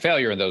those who had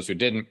failure and those who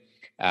didn't.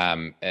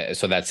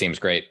 So that seems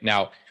great.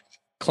 Now,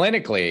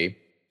 clinically,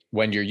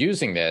 when you're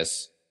using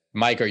this,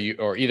 Mike, or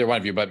either one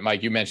of you, but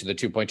Mike, you mentioned the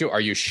 2.2. Are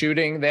you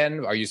shooting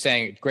then? Are you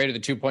saying greater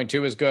than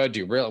 2.2 is good?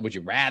 Would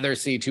you rather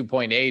see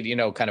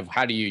 2.8? Kind of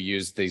how do you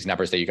use these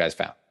numbers that you guys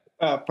found?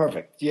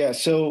 Perfect. Yeah.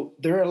 So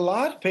there are a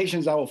lot of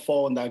patients that will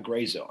fall in that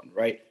gray zone,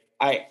 right?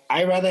 I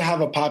rather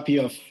have a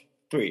PAPI of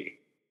 3,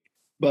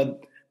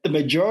 but the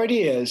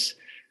majority is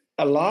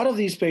a lot of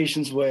these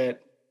patients with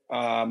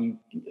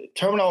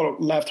terminal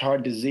left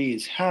heart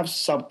disease have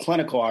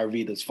subclinical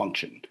RV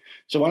dysfunction.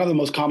 So one of the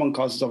most common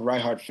causes of right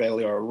heart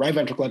failure or right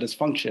ventricular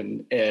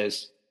dysfunction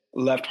is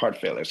left heart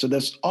failure. So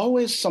there's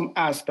always some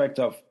aspect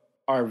of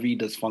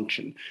RV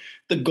dysfunction.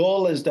 The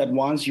goal is that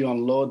once you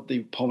unload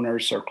the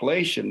pulmonary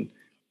circulation,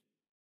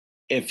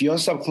 if your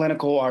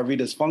subclinical RV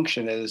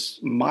dysfunction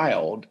is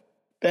mild,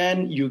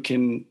 then you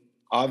can,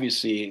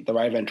 obviously, the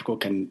right ventricle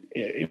can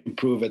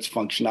improve its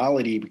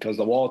functionality because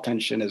the wall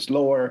tension is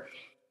lower,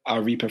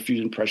 RV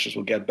perfusion pressures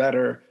will get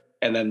better,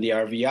 And then the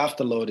RV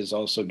afterload is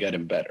also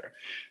getting better.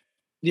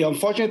 The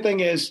unfortunate thing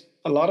is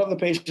a lot of the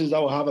patients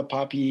that will have a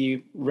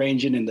PAPI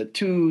ranging in the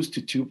 2s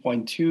to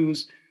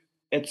 2.2s,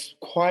 it's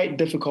quite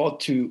difficult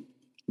to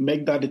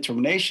make that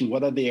determination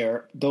whether they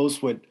are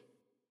those with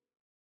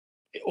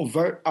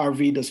overt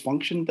RV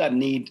dysfunction that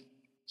need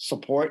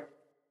support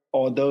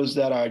or those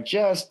that are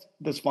just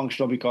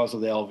dysfunctional because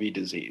of the LV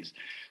disease.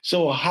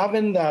 So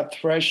having that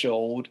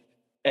threshold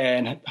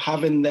and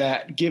having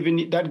that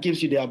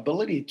gives you the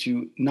ability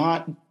to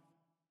not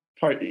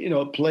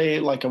play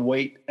like a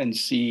wait and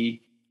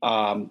see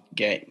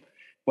game.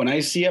 When I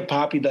see a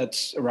PAPI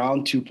that's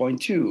around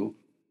 2.2,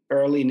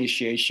 early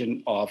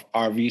initiation of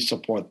RV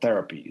support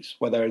therapies,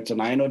 whether it's an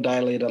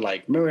inodilator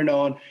like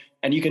Mirinone,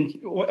 and you can,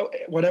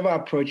 whatever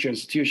approach your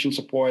institution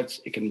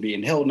supports, it can be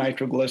inhaled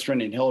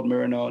nitroglycerin, inhaled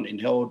Mirinone,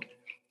 inhaled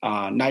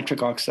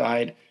nitric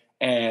oxide,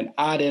 and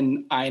add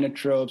in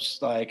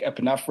inotropes like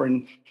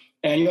epinephrine.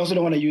 And you also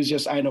don't want to use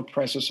just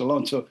inopressus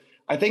alone. So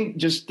I think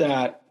just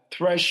that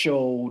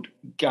threshold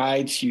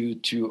guides you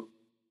to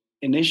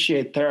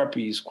initiate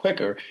therapies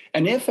quicker.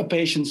 And if a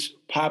patient's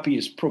PAPI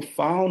is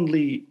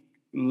profoundly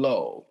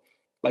low,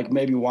 like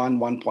maybe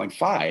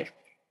 1.5,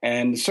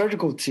 and the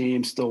surgical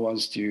team still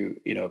wants to,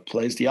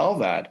 place the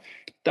LVAD,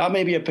 that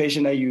may be a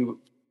patient that you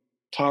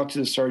talk to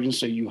the surgeon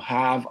so you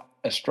have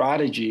a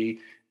strategy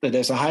that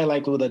there's a high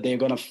likelihood that they're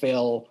going to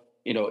fail,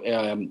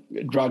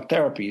 drug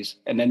therapies,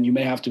 and then you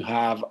may have to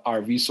have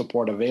RV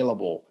support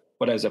available,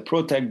 whether it's a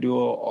Protect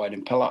Duo or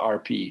an Impella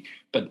RP,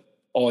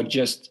 or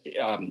just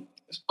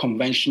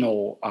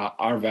conventional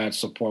RVAD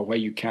support where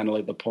you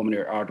cannulate the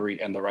pulmonary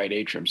artery and the right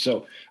atrium.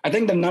 So I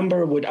think the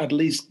number would at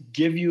least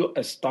give you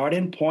a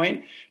starting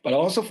point, but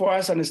also for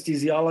us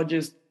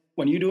anesthesiologists,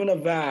 when you're doing a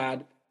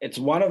VAD, it's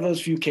one of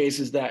those few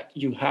cases that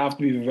you have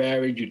to be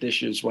very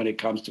judicious when it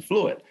comes to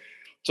fluid.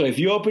 So if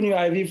you open your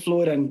IV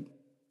fluid and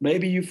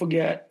maybe you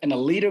forget and a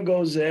liter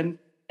goes in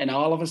and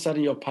all of a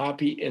sudden your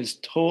PAPI is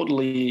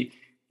totally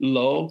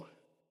low,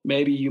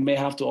 maybe you may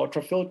have to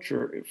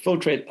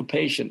filtrate the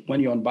patient when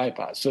you're on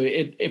bypass. So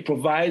it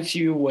provides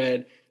you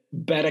with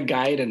better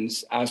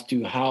guidance as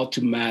to how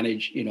to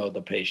manage,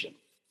 the patient.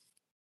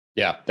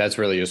 Yeah, that's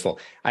really useful.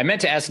 I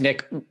meant to ask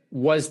Nick,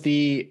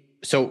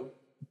 so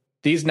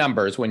these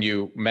numbers, when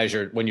you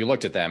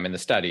looked at them in the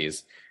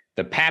studies,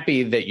 the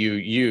PAPI that you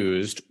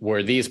used,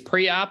 were these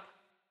pre-op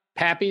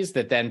PAPIs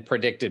that then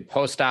predicted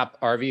post-op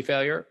RV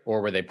failure,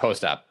 or were they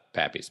post-op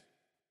PAPIs?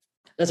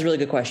 That's a really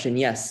good question.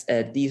 Yes,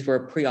 these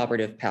were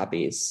preoperative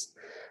PAPIs.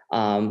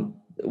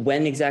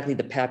 When exactly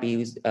the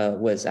PAPI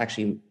was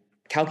actually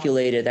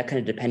calculated, that kind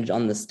of depended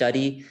on the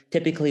study.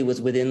 Typically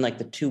was within like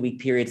the 2-week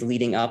periods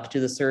leading up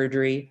to the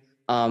surgery.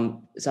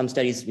 Some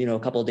studies, a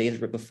couple of days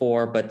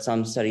before, but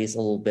some studies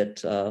a little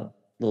bit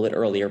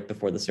earlier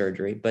before the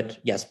surgery. But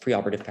yes,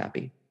 preoperative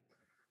PAPI.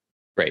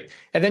 Great.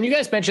 And then you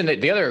guys mentioned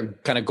that the other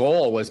kind of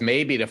goal was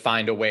maybe to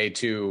find a way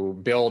to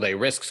build a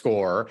risk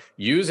score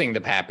using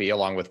the PAPI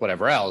along with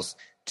whatever else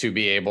to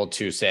be able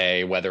to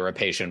say whether a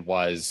patient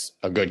was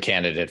a good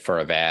candidate for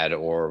a VAD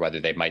or whether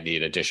they might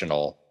need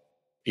additional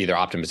either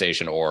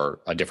optimization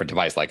or a different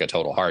device like a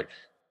total heart.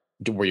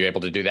 Were you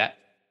able to do that?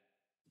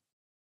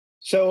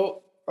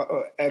 So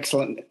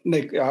excellent,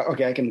 Nick.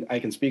 Okay, I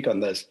can speak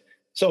on this.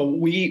 So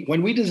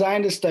when we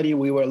designed the study,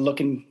 we were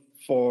looking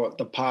for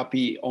the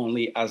PAPI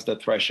only as the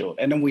threshold.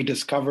 And then we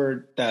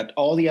discovered that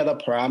all the other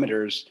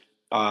parameters,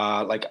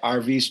 like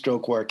RV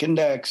stroke work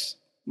index,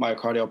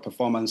 myocardial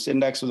performance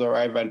index of the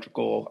right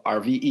ventricle,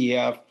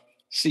 RVEF,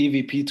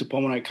 CVP to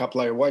pulmonary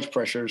capillary wedge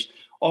pressures,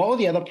 all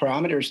the other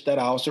parameters that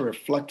are also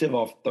reflective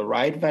of the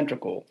right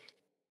ventricle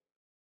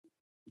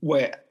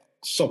were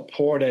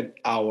supported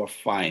our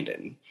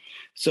finding.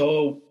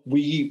 So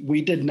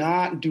we did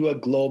not do a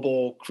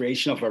global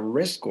creation of a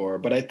risk score,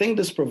 but I think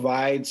this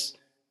provides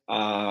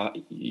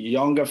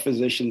younger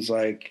physicians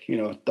like,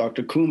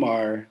 Dr.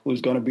 Kumar, who's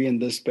going to be in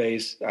this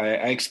space. I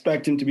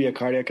expect him to be a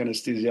cardiac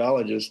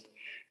anesthesiologist.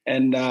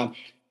 And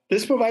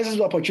this provides us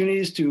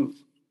opportunities to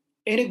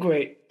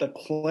integrate the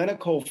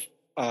clinical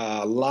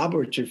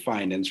laboratory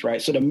findings,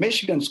 right? So the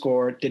Michigan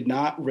score did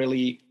not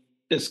really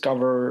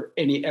discover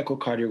any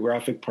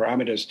echocardiographic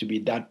parameters to be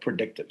that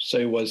predictive. So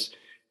it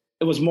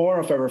was more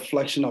of a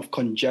reflection of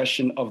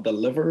congestion of the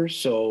liver.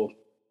 So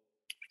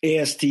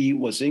AST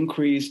was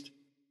increased,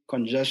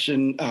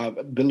 congestion,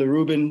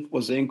 bilirubin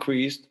was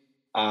increased,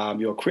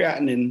 your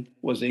creatinine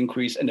was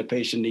increased, and the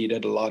patient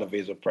needed a lot of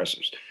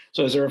vasopressors.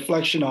 So it's a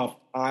reflection of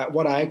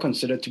what I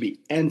consider to be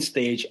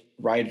end-stage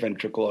right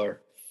ventricular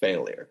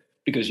failure,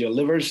 because your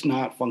liver's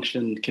not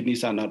functioning,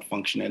 kidneys are not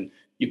functioning.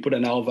 You put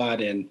an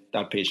LVAD in,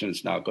 that patient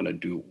is not going to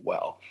do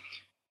well.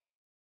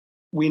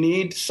 We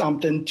need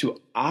something to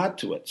add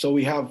to it. So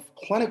we have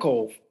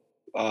clinical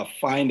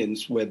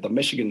findings with the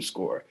Michigan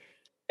score,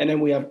 and then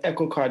we have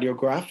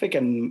echocardiographic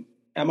and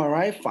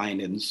MRI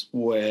findings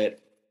with,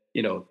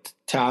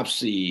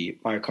 TAPSE,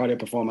 myocardial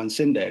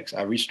performance index,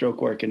 RV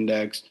stroke work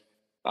index,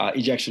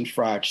 ejection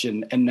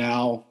fraction, and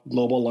now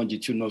global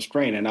longitudinal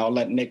strain. And I'll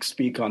let Nick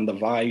speak on the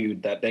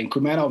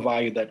incremental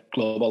value that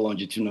global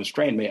longitudinal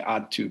strain may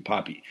add to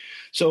PAPI.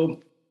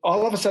 So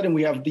all of a sudden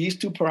we have these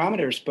two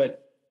parameters,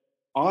 but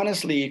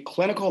honestly,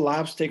 clinical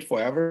labs take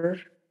forever,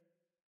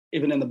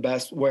 even in the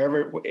best,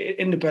 wherever,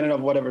 independent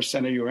of whatever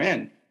center you're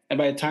in. And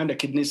by the time the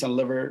kidneys and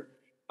liver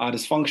are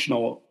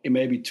dysfunctional, it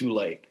may be too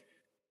late.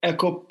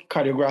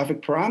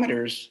 Echocardiographic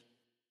parameters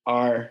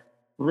are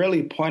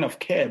really point of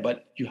care,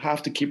 but you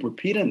have to keep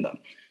repeating them.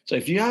 So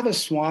if you have a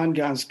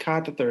Swan-Ganz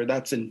catheter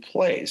that's in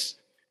place,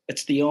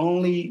 it's the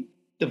only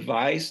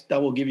device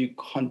that will give you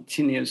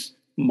continuous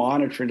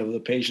monitoring of the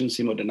patient's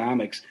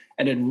hemodynamics,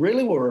 and it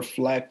really will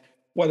reflect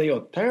whether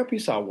your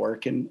therapies are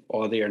working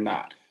or they are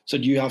not. So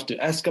do you have to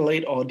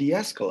escalate or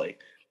de-escalate?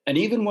 And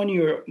even when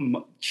you're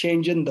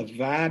changing the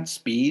VAD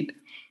speed,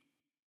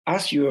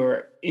 as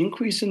you're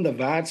increasing the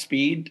VAD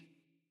speed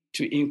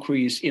to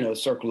increase,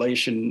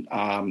 circulation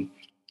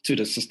to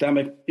the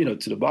systemic,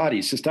 to the body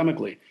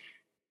systemically,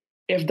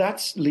 if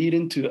that's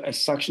leading to a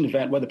suction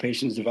event where the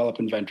patient is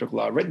developing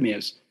ventricular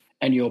arrhythmias,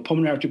 and your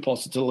pulmonary artery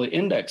pulsatility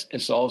index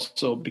is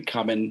also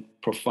becoming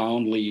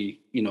profoundly,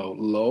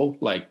 low,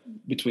 like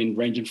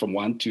ranging from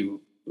 1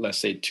 to, let's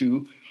say,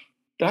 2,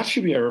 that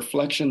should be a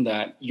reflection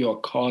that you're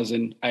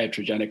causing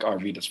iatrogenic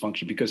RV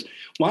dysfunction. Because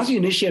once you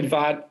initiate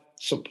VAD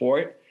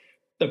support,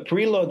 the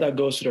preload that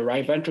goes to the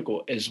right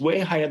ventricle is way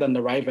higher than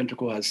the right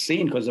ventricle has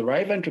seen, because the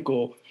right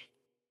ventricle,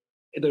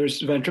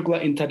 there's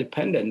ventricular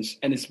interdependence,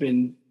 and it's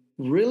been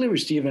really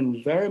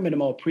receiving very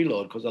minimal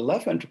preload because the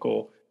left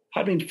ventricle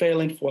had been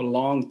failing for a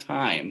long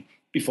time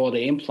before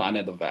they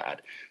implanted the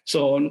VAD.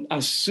 So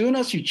as soon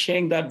as you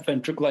change that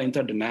ventricular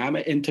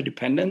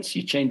interdependence,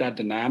 you change that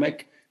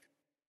dynamic,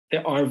 the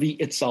RV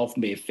itself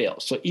may fail.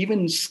 So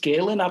even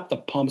scaling up the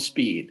pump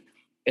speed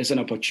is an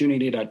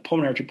opportunity that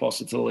pulmonary artery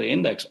pulsatility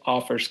index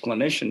offers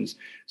clinicians.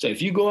 So if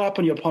you go up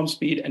on your pump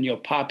speed and your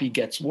PAPI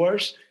gets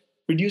worse,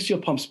 reduce your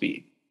pump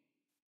speed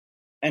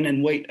and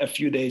then wait a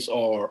few days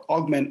or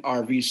augment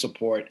RV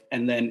support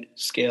and then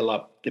scale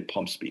up the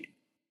pump speed.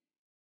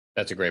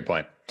 That's a great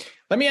point.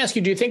 Let me ask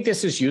you, do you think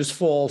this is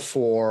useful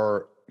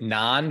for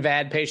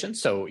non-VAD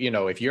patients? So,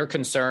 if you're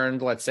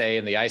concerned, let's say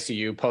in the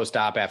ICU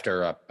post-op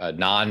after a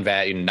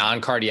non-VAD,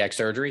 non-cardiac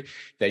surgery,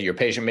 that your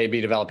patient may be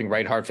developing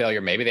right heart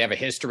failure, maybe they have a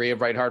history of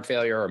right heart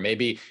failure, or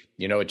maybe,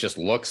 it just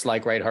looks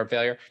like right heart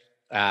failure.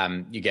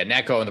 You get an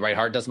echo and the right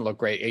heart doesn't look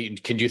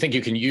great. Do you think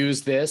you can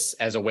use this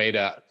as a way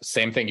to,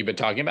 same thing you've been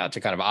talking about,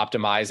 to kind of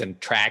optimize and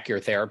track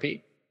your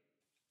therapy?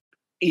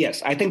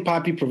 Yes, I think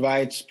PAPI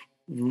provides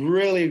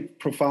really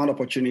profound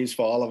opportunities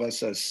for all of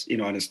us as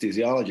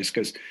anesthesiologists,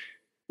 because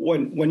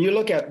when you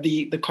look at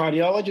the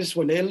cardiologists,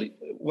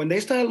 when they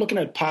started looking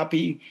at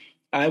PAPI,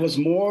 I was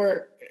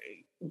more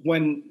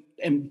when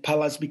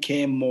Impellas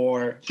became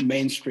more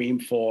mainstream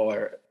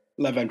for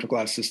left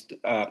ventricular assist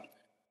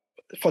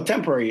for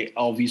temporary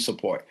LV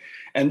support,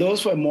 and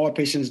those were more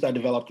patients that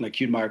developed an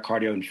acute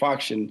myocardial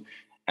infarction,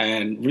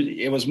 and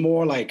it was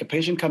more like a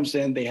patient comes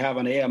in, they have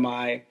an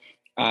AMI,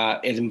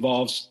 it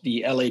involves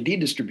the LAD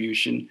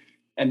distribution,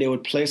 and they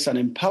would place an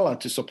Impella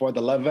to support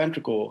the left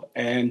ventricle.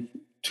 And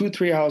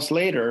 2-3 hours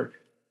later,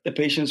 the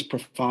patient's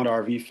profound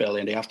RV failure,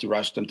 and they have to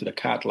rush them to the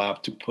cath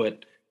lab to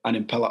put an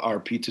Impella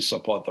RP to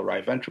support the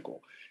right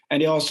ventricle.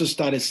 And they also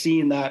started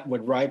seeing that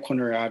with right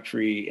coronary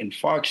artery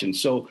infarction.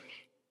 So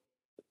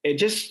it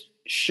just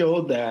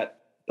showed that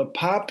the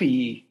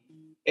PAPI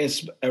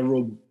is a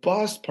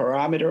robust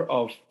parameter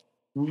of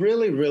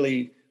really,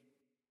 really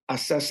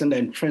assessing the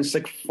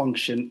intrinsic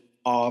function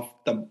of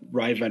the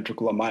right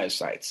ventricular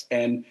myocytes.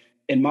 And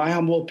in my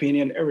humble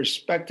opinion,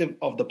 irrespective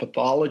of the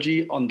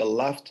pathology on the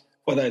left,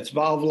 whether it's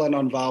valvular,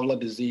 non-valvular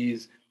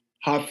disease,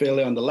 heart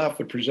failure on the left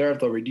with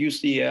preserved or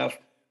reduced EF,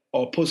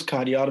 or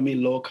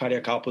post-cardiotomy, low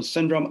cardiac output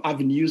syndrome, I've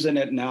been using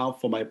it now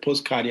for my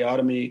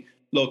post-cardiotomy,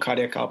 low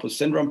cardiac output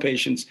syndrome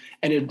patients,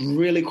 and it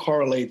really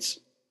correlates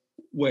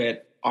with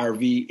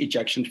RV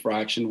ejection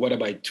fraction, whether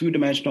by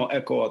 2-dimensional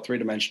echo or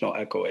 3-dimensional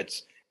echo.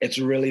 It's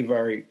a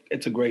great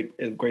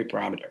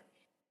parameter.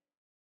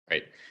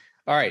 Great.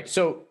 All right.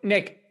 So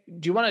Nick,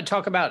 do you want to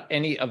talk about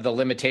any of the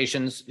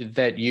limitations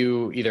that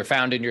you either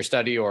found in your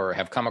study or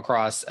have come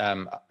across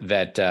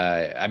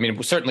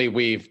certainly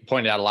we've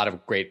pointed out a lot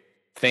of great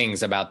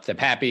things about the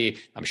PAPI.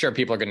 I'm sure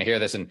people are going to hear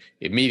this and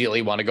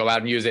immediately want to go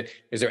out and use it.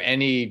 Is there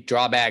any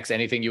drawbacks,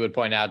 anything you would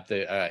point out,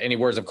 any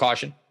words of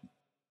caution?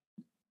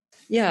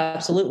 Yeah,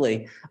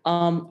 absolutely.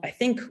 I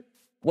think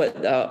what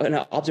an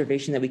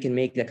observation that we can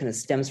make that kind of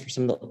stems from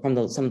some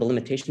of the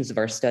limitations of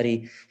our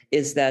study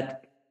is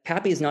that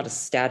PAPI is not a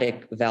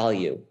static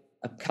value.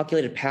 A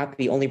calculated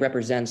PAPI only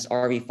represents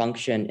RV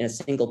function in a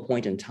single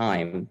point in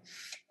time.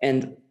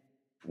 And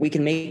we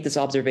can make this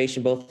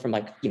observation both from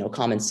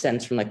common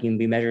sense, from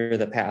we measure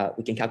the PAPI,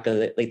 we can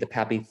calculate the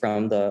PAPI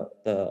from the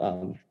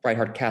right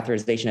heart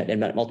catheterization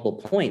at multiple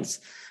points.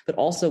 But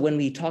also when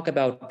we talk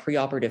about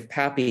preoperative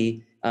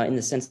PAPI in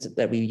the sense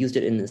that we used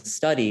it in the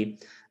study,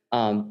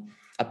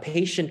 a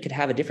patient could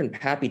have a different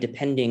PAPI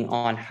depending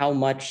on how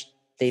much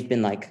they've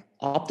been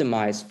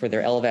optimized for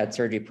their LVAD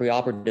surgery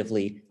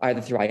preoperatively,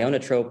 either through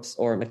ionotropes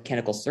or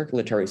mechanical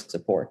circulatory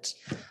support.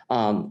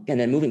 And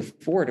then moving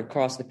forward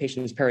across the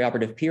patient's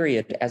perioperative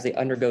period, as they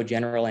undergo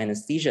general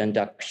anesthesia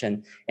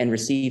induction and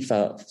receive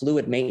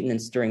fluid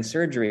maintenance during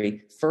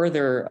surgery,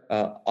 further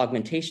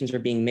augmentations are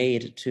being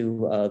made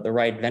to the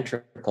right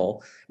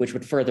ventricle, which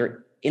would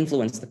further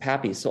influence the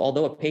PAPI. So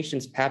although a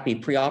patient's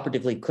PAPI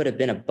preoperatively could have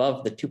been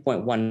above the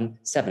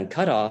 2.17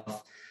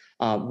 cutoff,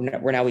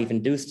 now we've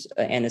induced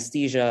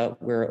anesthesia.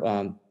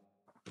 We're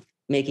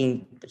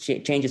making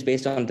changes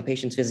based on the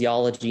patient's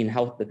physiology and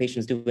how the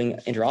patient's doing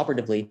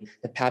intraoperatively.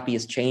 The PAPI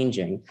is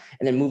changing.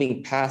 And then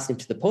moving past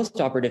into the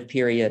postoperative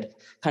period,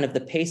 kind of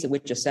the pace at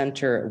which a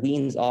center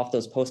weans off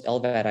those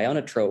post-LVAD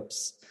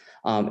ionotropes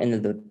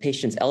and the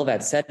patient's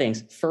LVAD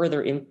settings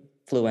further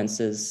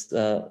influences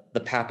the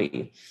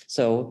PAPI.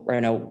 So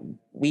right now,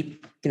 we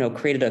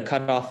created a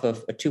cutoff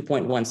of a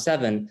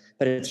 2.17,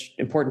 but it's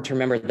important to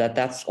remember that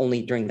that's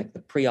only during the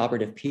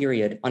preoperative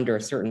period under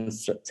a certain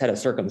set of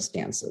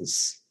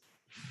circumstances.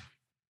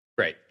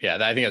 Great. Yeah,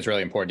 I think that's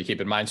really important to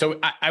keep in mind. So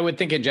I would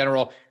think in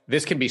general,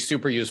 this can be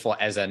super useful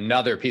as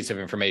another piece of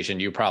information.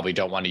 You probably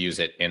don't want to use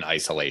it in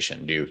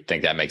isolation. Do you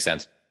think that makes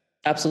sense?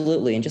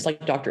 Absolutely. And just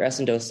like Dr.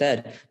 Essendoh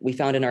said, we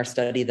found in our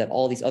study that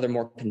all these other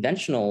more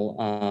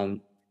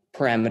conventional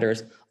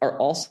parameters are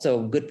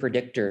also good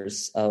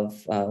predictors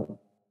of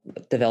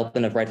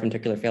development of right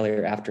ventricular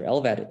failure after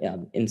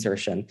LVAD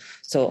insertion.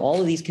 So all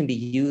of these can be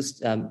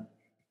used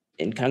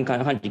in kind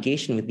of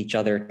conjugation with each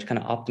other to kind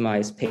of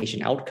optimize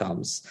patient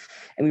outcomes.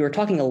 And we were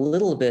talking a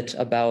little bit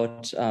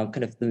about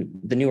kind of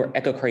the newer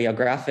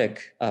echocardiographic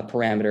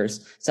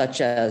parameters, such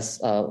as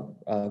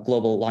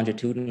global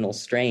longitudinal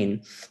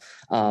strain.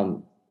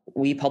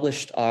 We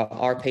published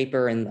our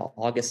paper in the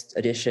August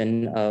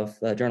edition of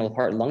the Journal of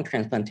Heart and Lung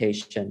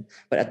Transplantation,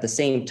 but at the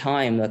same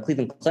time, the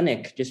Cleveland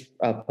Clinic just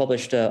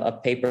published a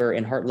paper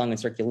in Heart, Lung, and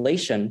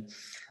Circulation,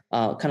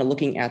 kind of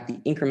looking at the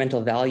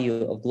incremental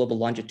value of global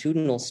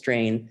longitudinal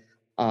strain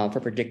for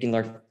predicting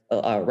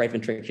right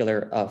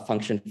ventricular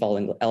function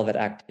following LVAD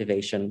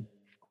activation.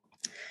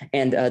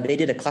 And they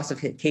did a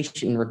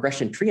classification and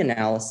regression tree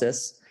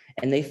analysis,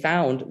 and they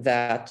found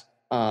that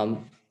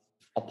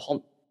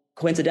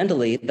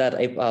coincidentally, that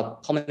a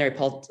pulmonary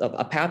pulse of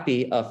a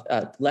PAPI of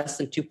less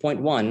than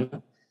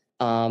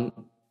 2.1,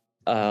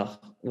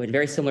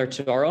 very similar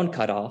to our own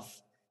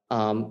cutoff,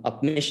 a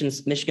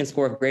Michigan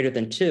score of greater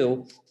than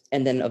 2,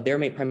 and then of their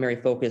primary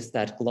focus,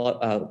 that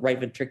right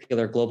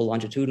ventricular global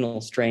longitudinal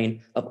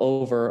strain of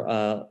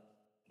over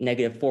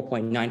negative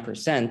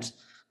 4.9%.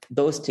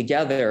 Those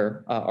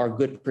together are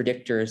good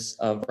predictors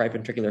of right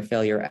ventricular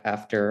failure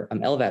after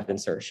LVAD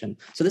insertion.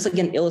 So this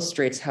again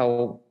illustrates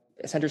how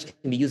centers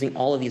can be using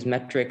all of these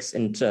metrics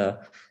and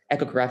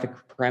echographic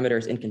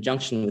parameters in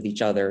conjunction with each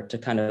other to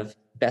kind of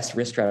best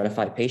risk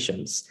stratify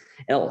patients.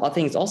 And I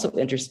think it's also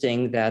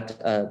interesting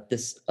that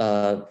this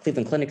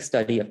Cleveland Clinic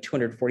study of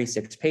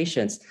 246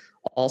 patients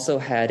also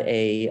had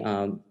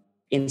a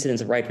incidence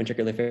of right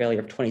ventricular failure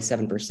of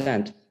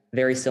 27%,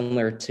 very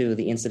similar to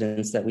the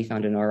incidence that we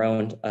found in our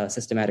own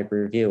systematic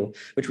review,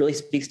 which really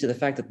speaks to the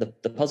fact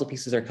that the puzzle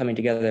pieces are coming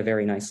together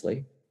very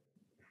nicely.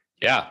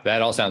 Yeah,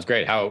 that all sounds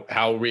great.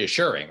 How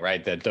reassuring,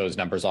 right, that those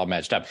numbers all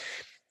matched up.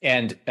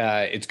 And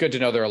it's good to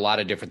know there are a lot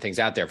of different things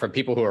out there for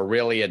people who are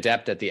really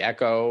adept at the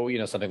echo,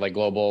 something like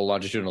global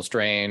longitudinal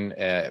strain,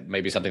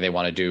 maybe something they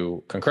want to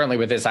do concurrently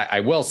with this.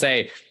 I will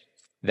say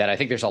that I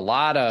think there's a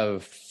lot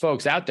of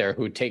folks out there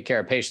who take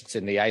care of patients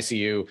in the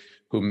ICU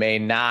who may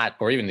not,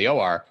 or even the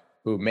OR,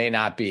 who may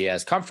not be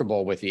as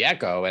comfortable with the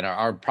echo and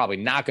are probably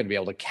not going to be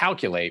able to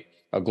calculate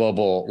a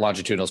global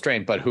longitudinal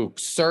strain, but who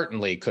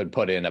certainly could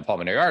put in a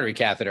pulmonary artery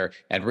catheter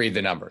and read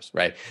the numbers,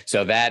 right?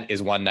 So that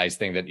is one nice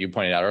thing that you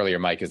pointed out earlier,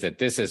 Mike, is that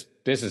this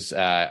is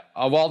of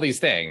all these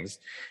things,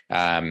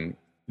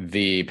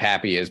 the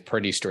PAPI is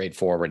pretty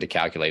straightforward to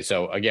calculate.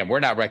 So again, we're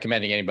not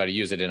recommending anybody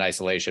use it in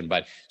isolation,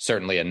 but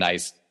certainly a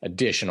nice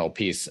additional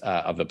piece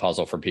of the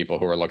puzzle for people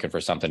who are looking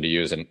for something to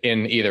use in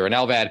either an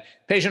LVAD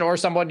patient or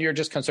someone you're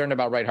just concerned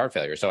about right heart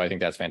failure. So I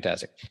think that's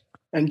fantastic.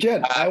 And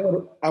Jed, I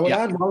would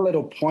add one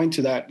little point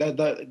to that.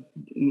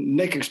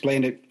 Nick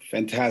explained it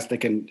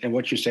fantastic, and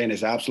what you're saying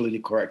is absolutely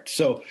correct.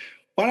 So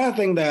one other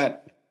thing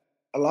that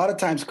a lot of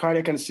times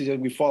cardiac anesthesia,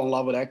 we fall in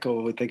love with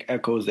echo. We think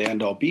echo is the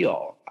end all be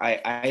all.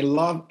 I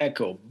love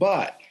echo,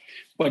 but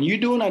when you're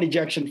doing an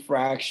ejection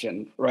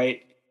fraction,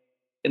 right,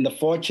 in the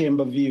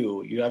 4-chamber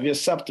view, you have your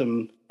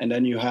septum, and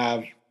then you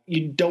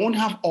don't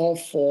have all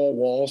 4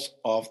 walls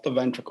of the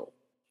ventricle.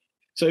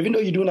 So even though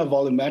you're doing a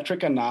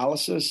volumetric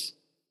analysis,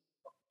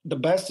 the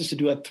best is to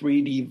do a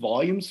 3D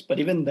volumes, but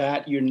even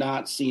that, you're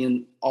not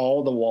seeing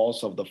all the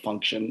walls of the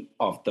function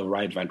of the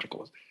right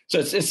ventricle. So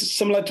it's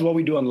similar to what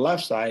we do on the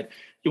left side.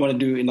 You want to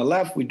do in the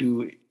left, we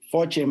do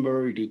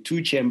 4-chamber, we do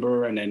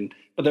 2-chamber,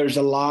 but there's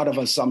a lot of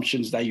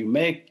assumptions that you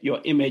make. Your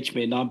image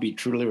may not be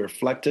truly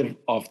reflective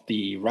of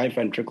the right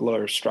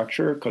ventricular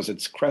structure because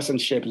its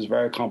crescent shape is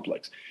very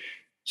complex.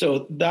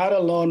 So that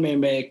alone may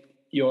make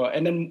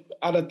and then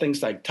other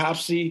things like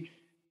TAPSE,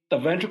 the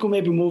ventricle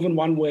may be moving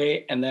one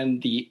way, and then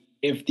the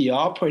if the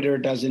operator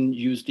doesn't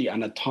use the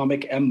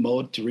anatomic M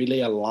mode to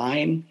really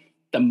align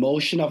the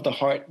motion of the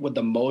heart with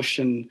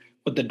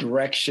the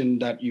direction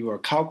that you are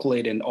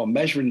calculating or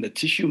measuring the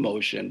tissue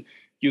motion,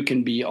 you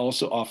can be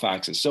also off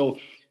axis. So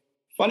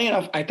funny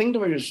enough, I think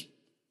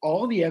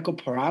all the echo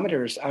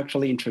parameters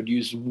actually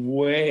introduce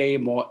way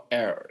more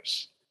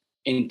errors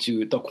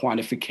into the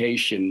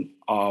quantification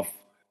of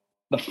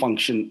the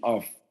function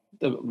of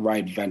the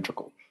right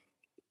ventricle.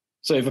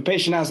 So if a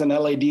patient has an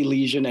LAD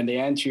lesion and the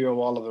anterior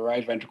wall of the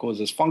right ventricle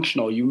is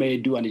dysfunctional, you may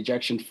do an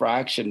ejection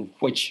fraction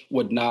which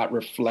would not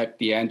reflect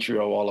the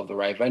anterior wall of the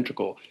right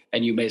ventricle,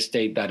 and you may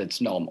state that it's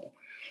normal.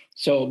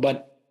 So,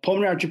 but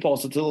pulmonary artery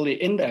pulsatility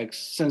index,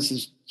 since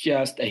it's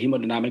just a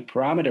hemodynamic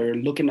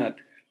parameter, looking at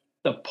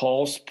the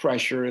pulse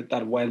pressure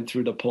that went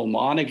through the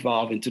pulmonic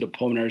valve into the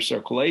pulmonary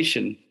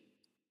circulation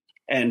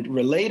and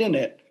relating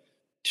it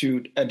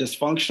to a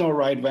dysfunctional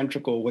right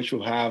ventricle, which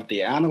will have the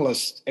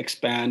annulus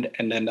expand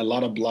and then a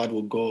lot of blood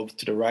will go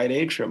to the right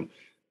atrium.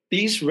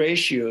 These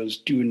ratios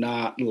do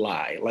not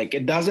lie. Like,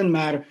 it doesn't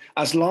matter.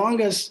 As long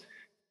as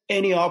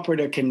any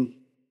operator can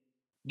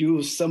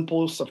do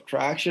simple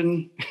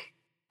subtraction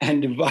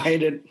and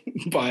divide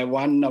it by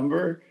one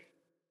number,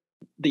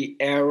 the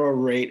error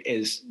rate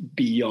is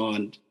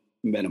beyond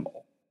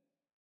minimal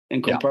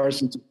in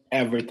comparison to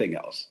everything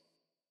else.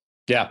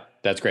 Yeah,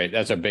 that's great.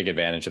 That's a big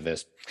advantage of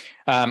this.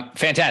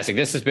 Fantastic.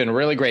 This has been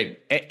really great.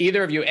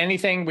 Either of you,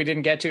 anything we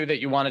didn't get to that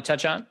you want to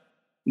touch on?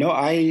 No,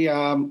 I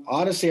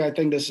honestly, I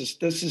think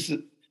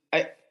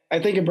I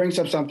think it brings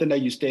up something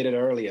that you stated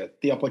earlier.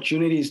 The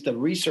opportunities, the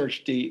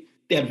research, the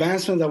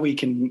advancement that we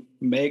can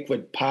make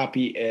with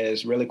PAPI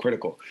is really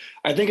critical.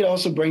 I think it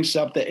also brings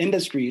up the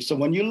industry. So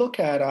when you look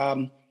at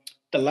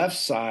the left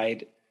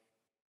side,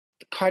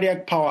 the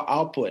cardiac power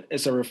output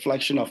is a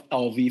reflection of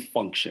LV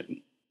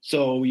function.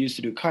 So we used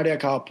to do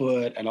cardiac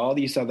output and all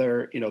these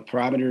other,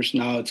 parameters.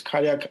 Now it's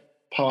cardiac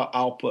power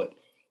output.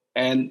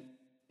 And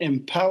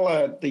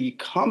Impella, the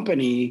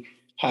company,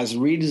 has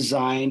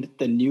redesigned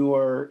the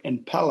newer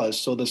Impellas.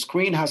 So the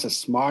screen has a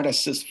smart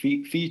assist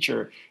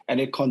feature, and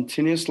it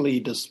continuously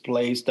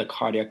displays the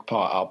cardiac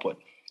power output.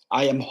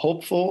 I am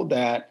hopeful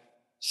that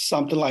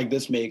something like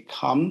this may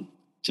come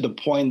to the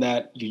point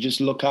that you just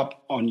look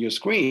up on your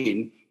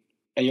screen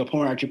and your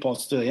pulmonary artery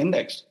pulsatility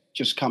index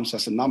just comes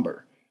as a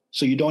number.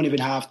 So you don't even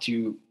have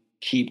to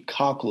keep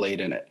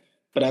calculating it.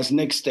 But as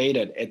Nick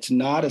stated, it's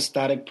not a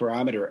static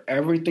parameter.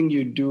 Everything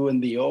you do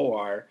in the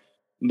OR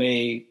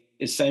may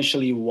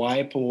essentially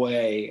wipe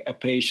away a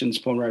patient's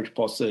pulmonary artery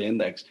pulsatility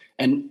index.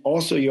 And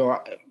also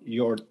your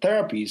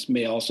therapies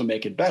may also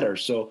make it better.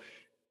 So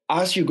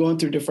as you're going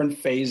through different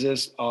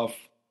phases of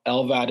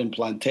LVAD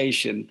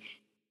implantation,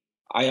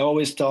 I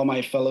always tell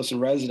my fellows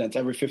and residents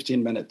every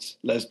 15 minutes,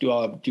 let's do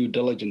our due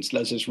diligence.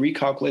 Let's just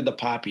recalculate the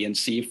PAPI and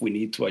see if we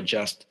need to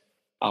adjust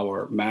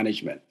our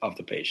management of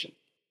the patient.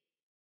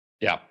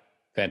 Yeah,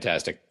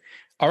 fantastic.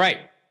 All right,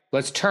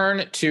 let's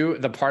turn to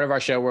the part of our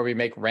show where we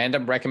make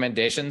random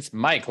recommendations.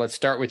 Mike, let's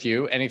start with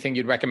you. Anything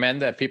you'd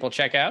recommend that people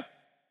check out?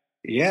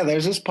 Yeah,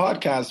 there's this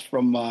podcast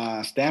from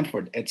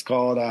Stanford. It's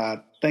called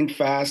Think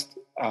Fast,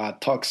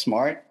 Talk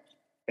Smart.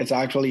 It's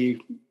actually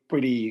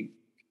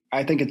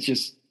I think it's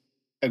just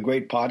a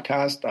great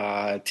podcast.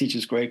 It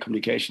teaches great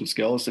communication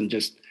skills and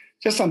just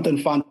something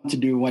fun to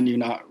do when you're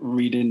not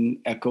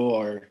reading Echo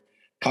or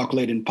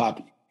calculating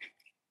PAPI.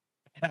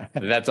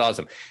 That's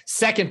awesome.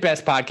 Second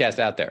best podcast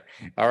out there.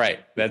 All right.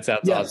 That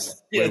sounds awesome.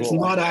 It's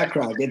not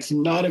ACRAG. It's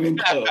not even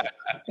close.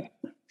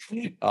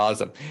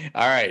 Awesome.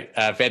 All right.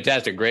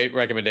 Fantastic. Great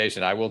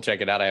recommendation. I will check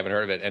it out. I haven't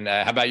heard of it. And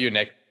how about you,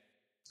 Nick?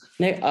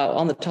 Nick,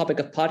 on the topic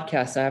of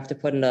podcasts, I have to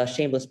put in a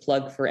shameless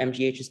plug for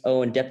MGH's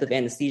Own Depth of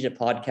Anesthesia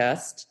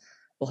podcast.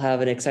 We'll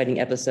have an exciting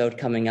episode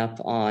coming up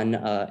on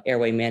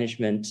airway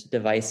management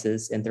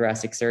devices in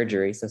thoracic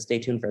surgery. So stay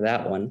tuned for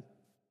that one.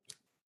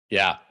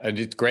 Yeah,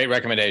 it's a great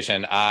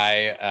recommendation.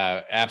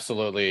 I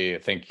absolutely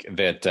think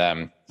that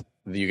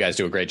you guys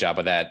do a great job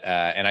with that.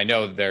 And I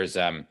know there's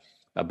a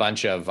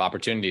bunch of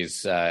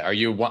opportunities. Are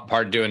you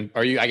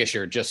I guess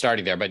you're just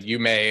starting there, but you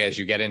may, as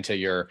you get into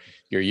your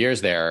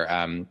years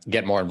there,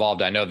 get more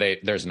involved. I know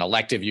there's an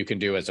elective you can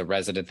do as a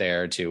resident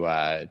there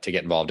to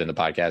get involved in the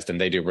podcast, and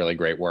they do really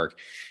great work.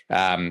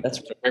 That's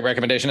a great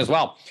recommendation as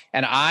well.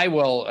 And I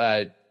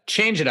will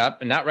change it up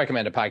and not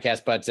recommend a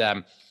podcast, but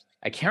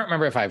I can't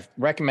remember if I've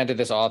recommended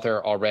this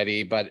author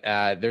already, but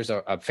there's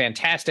a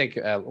fantastic,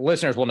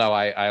 listeners will know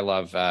I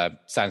love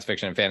science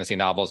fiction and fantasy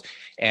novels.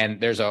 And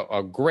there's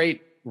a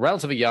great,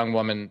 relatively young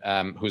woman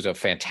who's a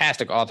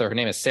fantastic author. Her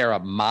name is Sarah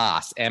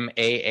Maas,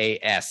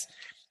 Maas.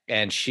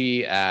 And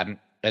she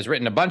has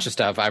written a bunch of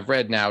stuff. I've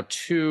read now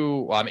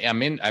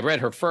I've read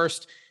her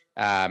first,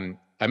 I'm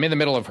in the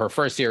middle of her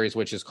first series,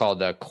 which is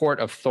called Court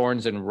of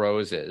Thorns and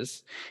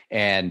Roses.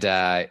 And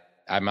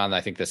I'm on,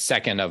 I think, the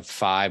second of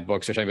 5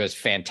 books or something, but it's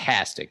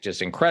fantastic.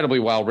 Just incredibly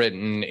well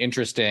written,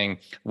 interesting,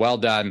 well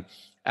done.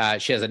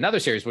 She has another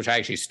series, which I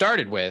actually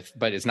started with,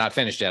 but it's not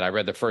finished yet. I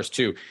read the first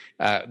two,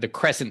 the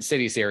Crescent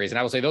City series. And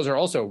I will say those are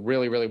also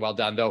really, really well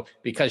done, though,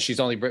 because she's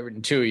only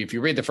written two. If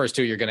you read the first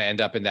two, you're going to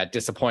end up in that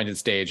disappointed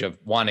stage of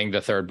wanting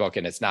the third book,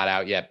 and it's not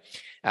out yet.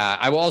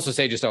 I will also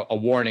say just a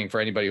warning for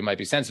anybody who might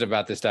be sensitive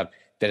about this stuff,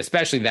 that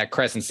especially that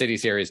Crescent City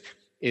series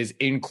is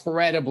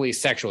incredibly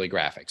sexually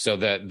graphic. So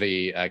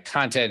the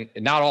content,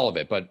 not all of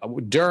it, but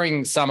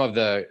during some of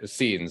the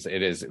scenes,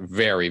 it is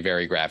very,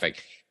 very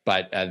graphic.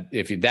 But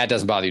if that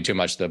doesn't bother you too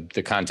much,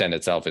 the content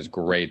itself is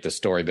great. The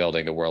story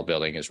building, the world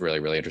building is really,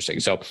 really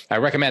interesting. So I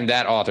recommend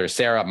that author,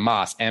 Sarah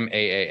Maas,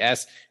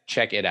 Maas.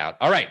 Check it out.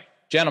 All right,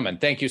 gentlemen,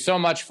 thank you so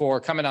much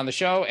for coming on the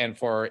show and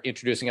for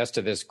introducing us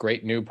to this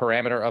great new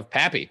parameter of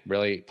PAPI.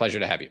 Really pleasure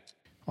to have you.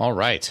 All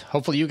right.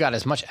 Hopefully you got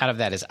as much out of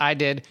that as I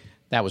did.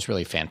 That was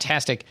really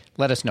fantastic.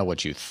 Let us know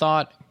what you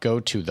thought. Go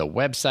to the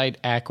website,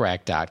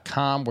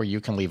 acrac.com, where you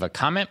can leave a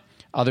comment.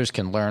 Others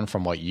can learn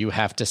from what you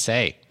have to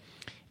say.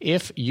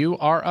 If you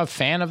are a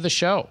fan of the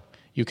show,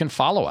 you can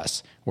follow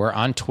us. We're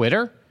on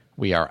Twitter.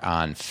 We are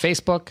on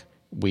Facebook.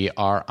 We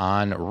are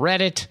on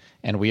Reddit.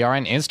 And we are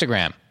on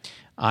Instagram.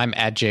 I'm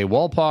at Jay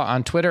Wolpaw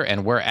on Twitter,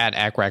 and we're at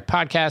ACRAC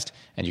Podcast.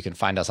 And you can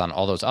find us on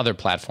all those other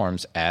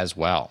platforms as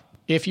well.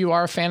 If you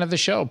are a fan of the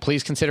show,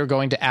 please consider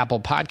going to Apple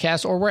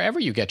Podcasts or wherever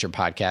you get your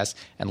podcasts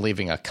and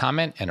leaving a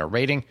comment and a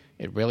rating.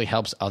 It really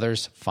helps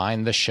others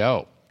find the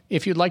show.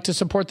 If you'd like to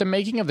support the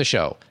making of the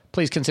show,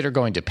 please consider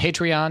going to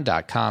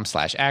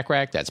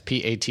patreon.com/ACRAC. That's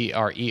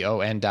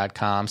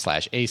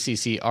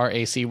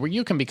patreon.com/ACCRAC, where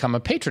you can become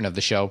a patron of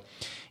the show.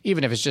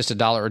 Even if it's just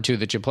 $1 or $2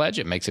 that you pledge,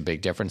 it makes a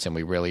big difference, and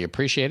we really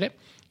appreciate it.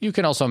 You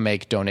can also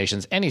make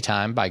donations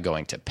anytime by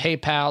going to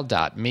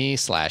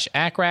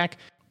paypal.me/ACRAC.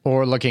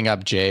 or looking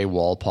up Jay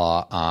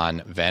Wolpaw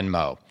on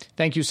Venmo.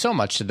 Thank you so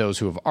much to those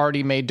who have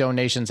already made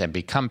donations and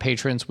become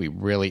patrons. We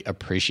really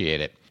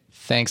appreciate it.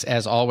 Thanks,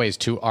 as always,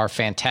 to our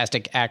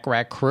fantastic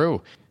ACRAC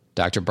crew.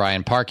 Dr.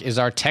 Brian Park is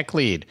our tech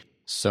lead.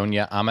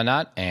 Sonia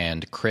Amanat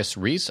and Chris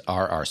Reese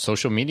are our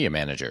social media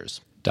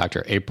managers.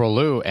 Dr. April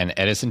Liu and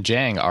Edison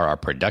Jang are our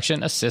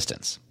production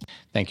assistants.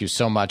 Thank you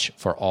so much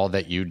for all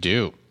that you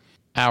do.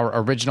 Our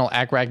original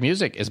ACRAC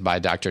music is by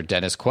Dr.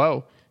 Dennis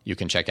Quo. You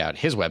can check out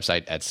his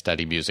website at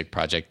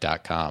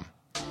studymusicproject.com.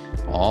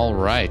 All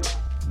right.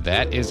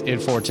 That is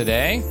it for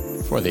today.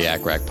 For the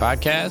ACRAC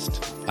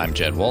Podcast, I'm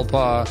Jed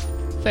Wolpaw.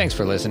 Thanks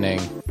for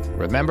listening.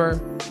 Remember,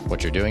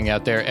 what you're doing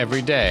out there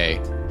every day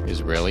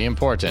is really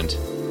important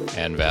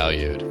and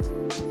valued.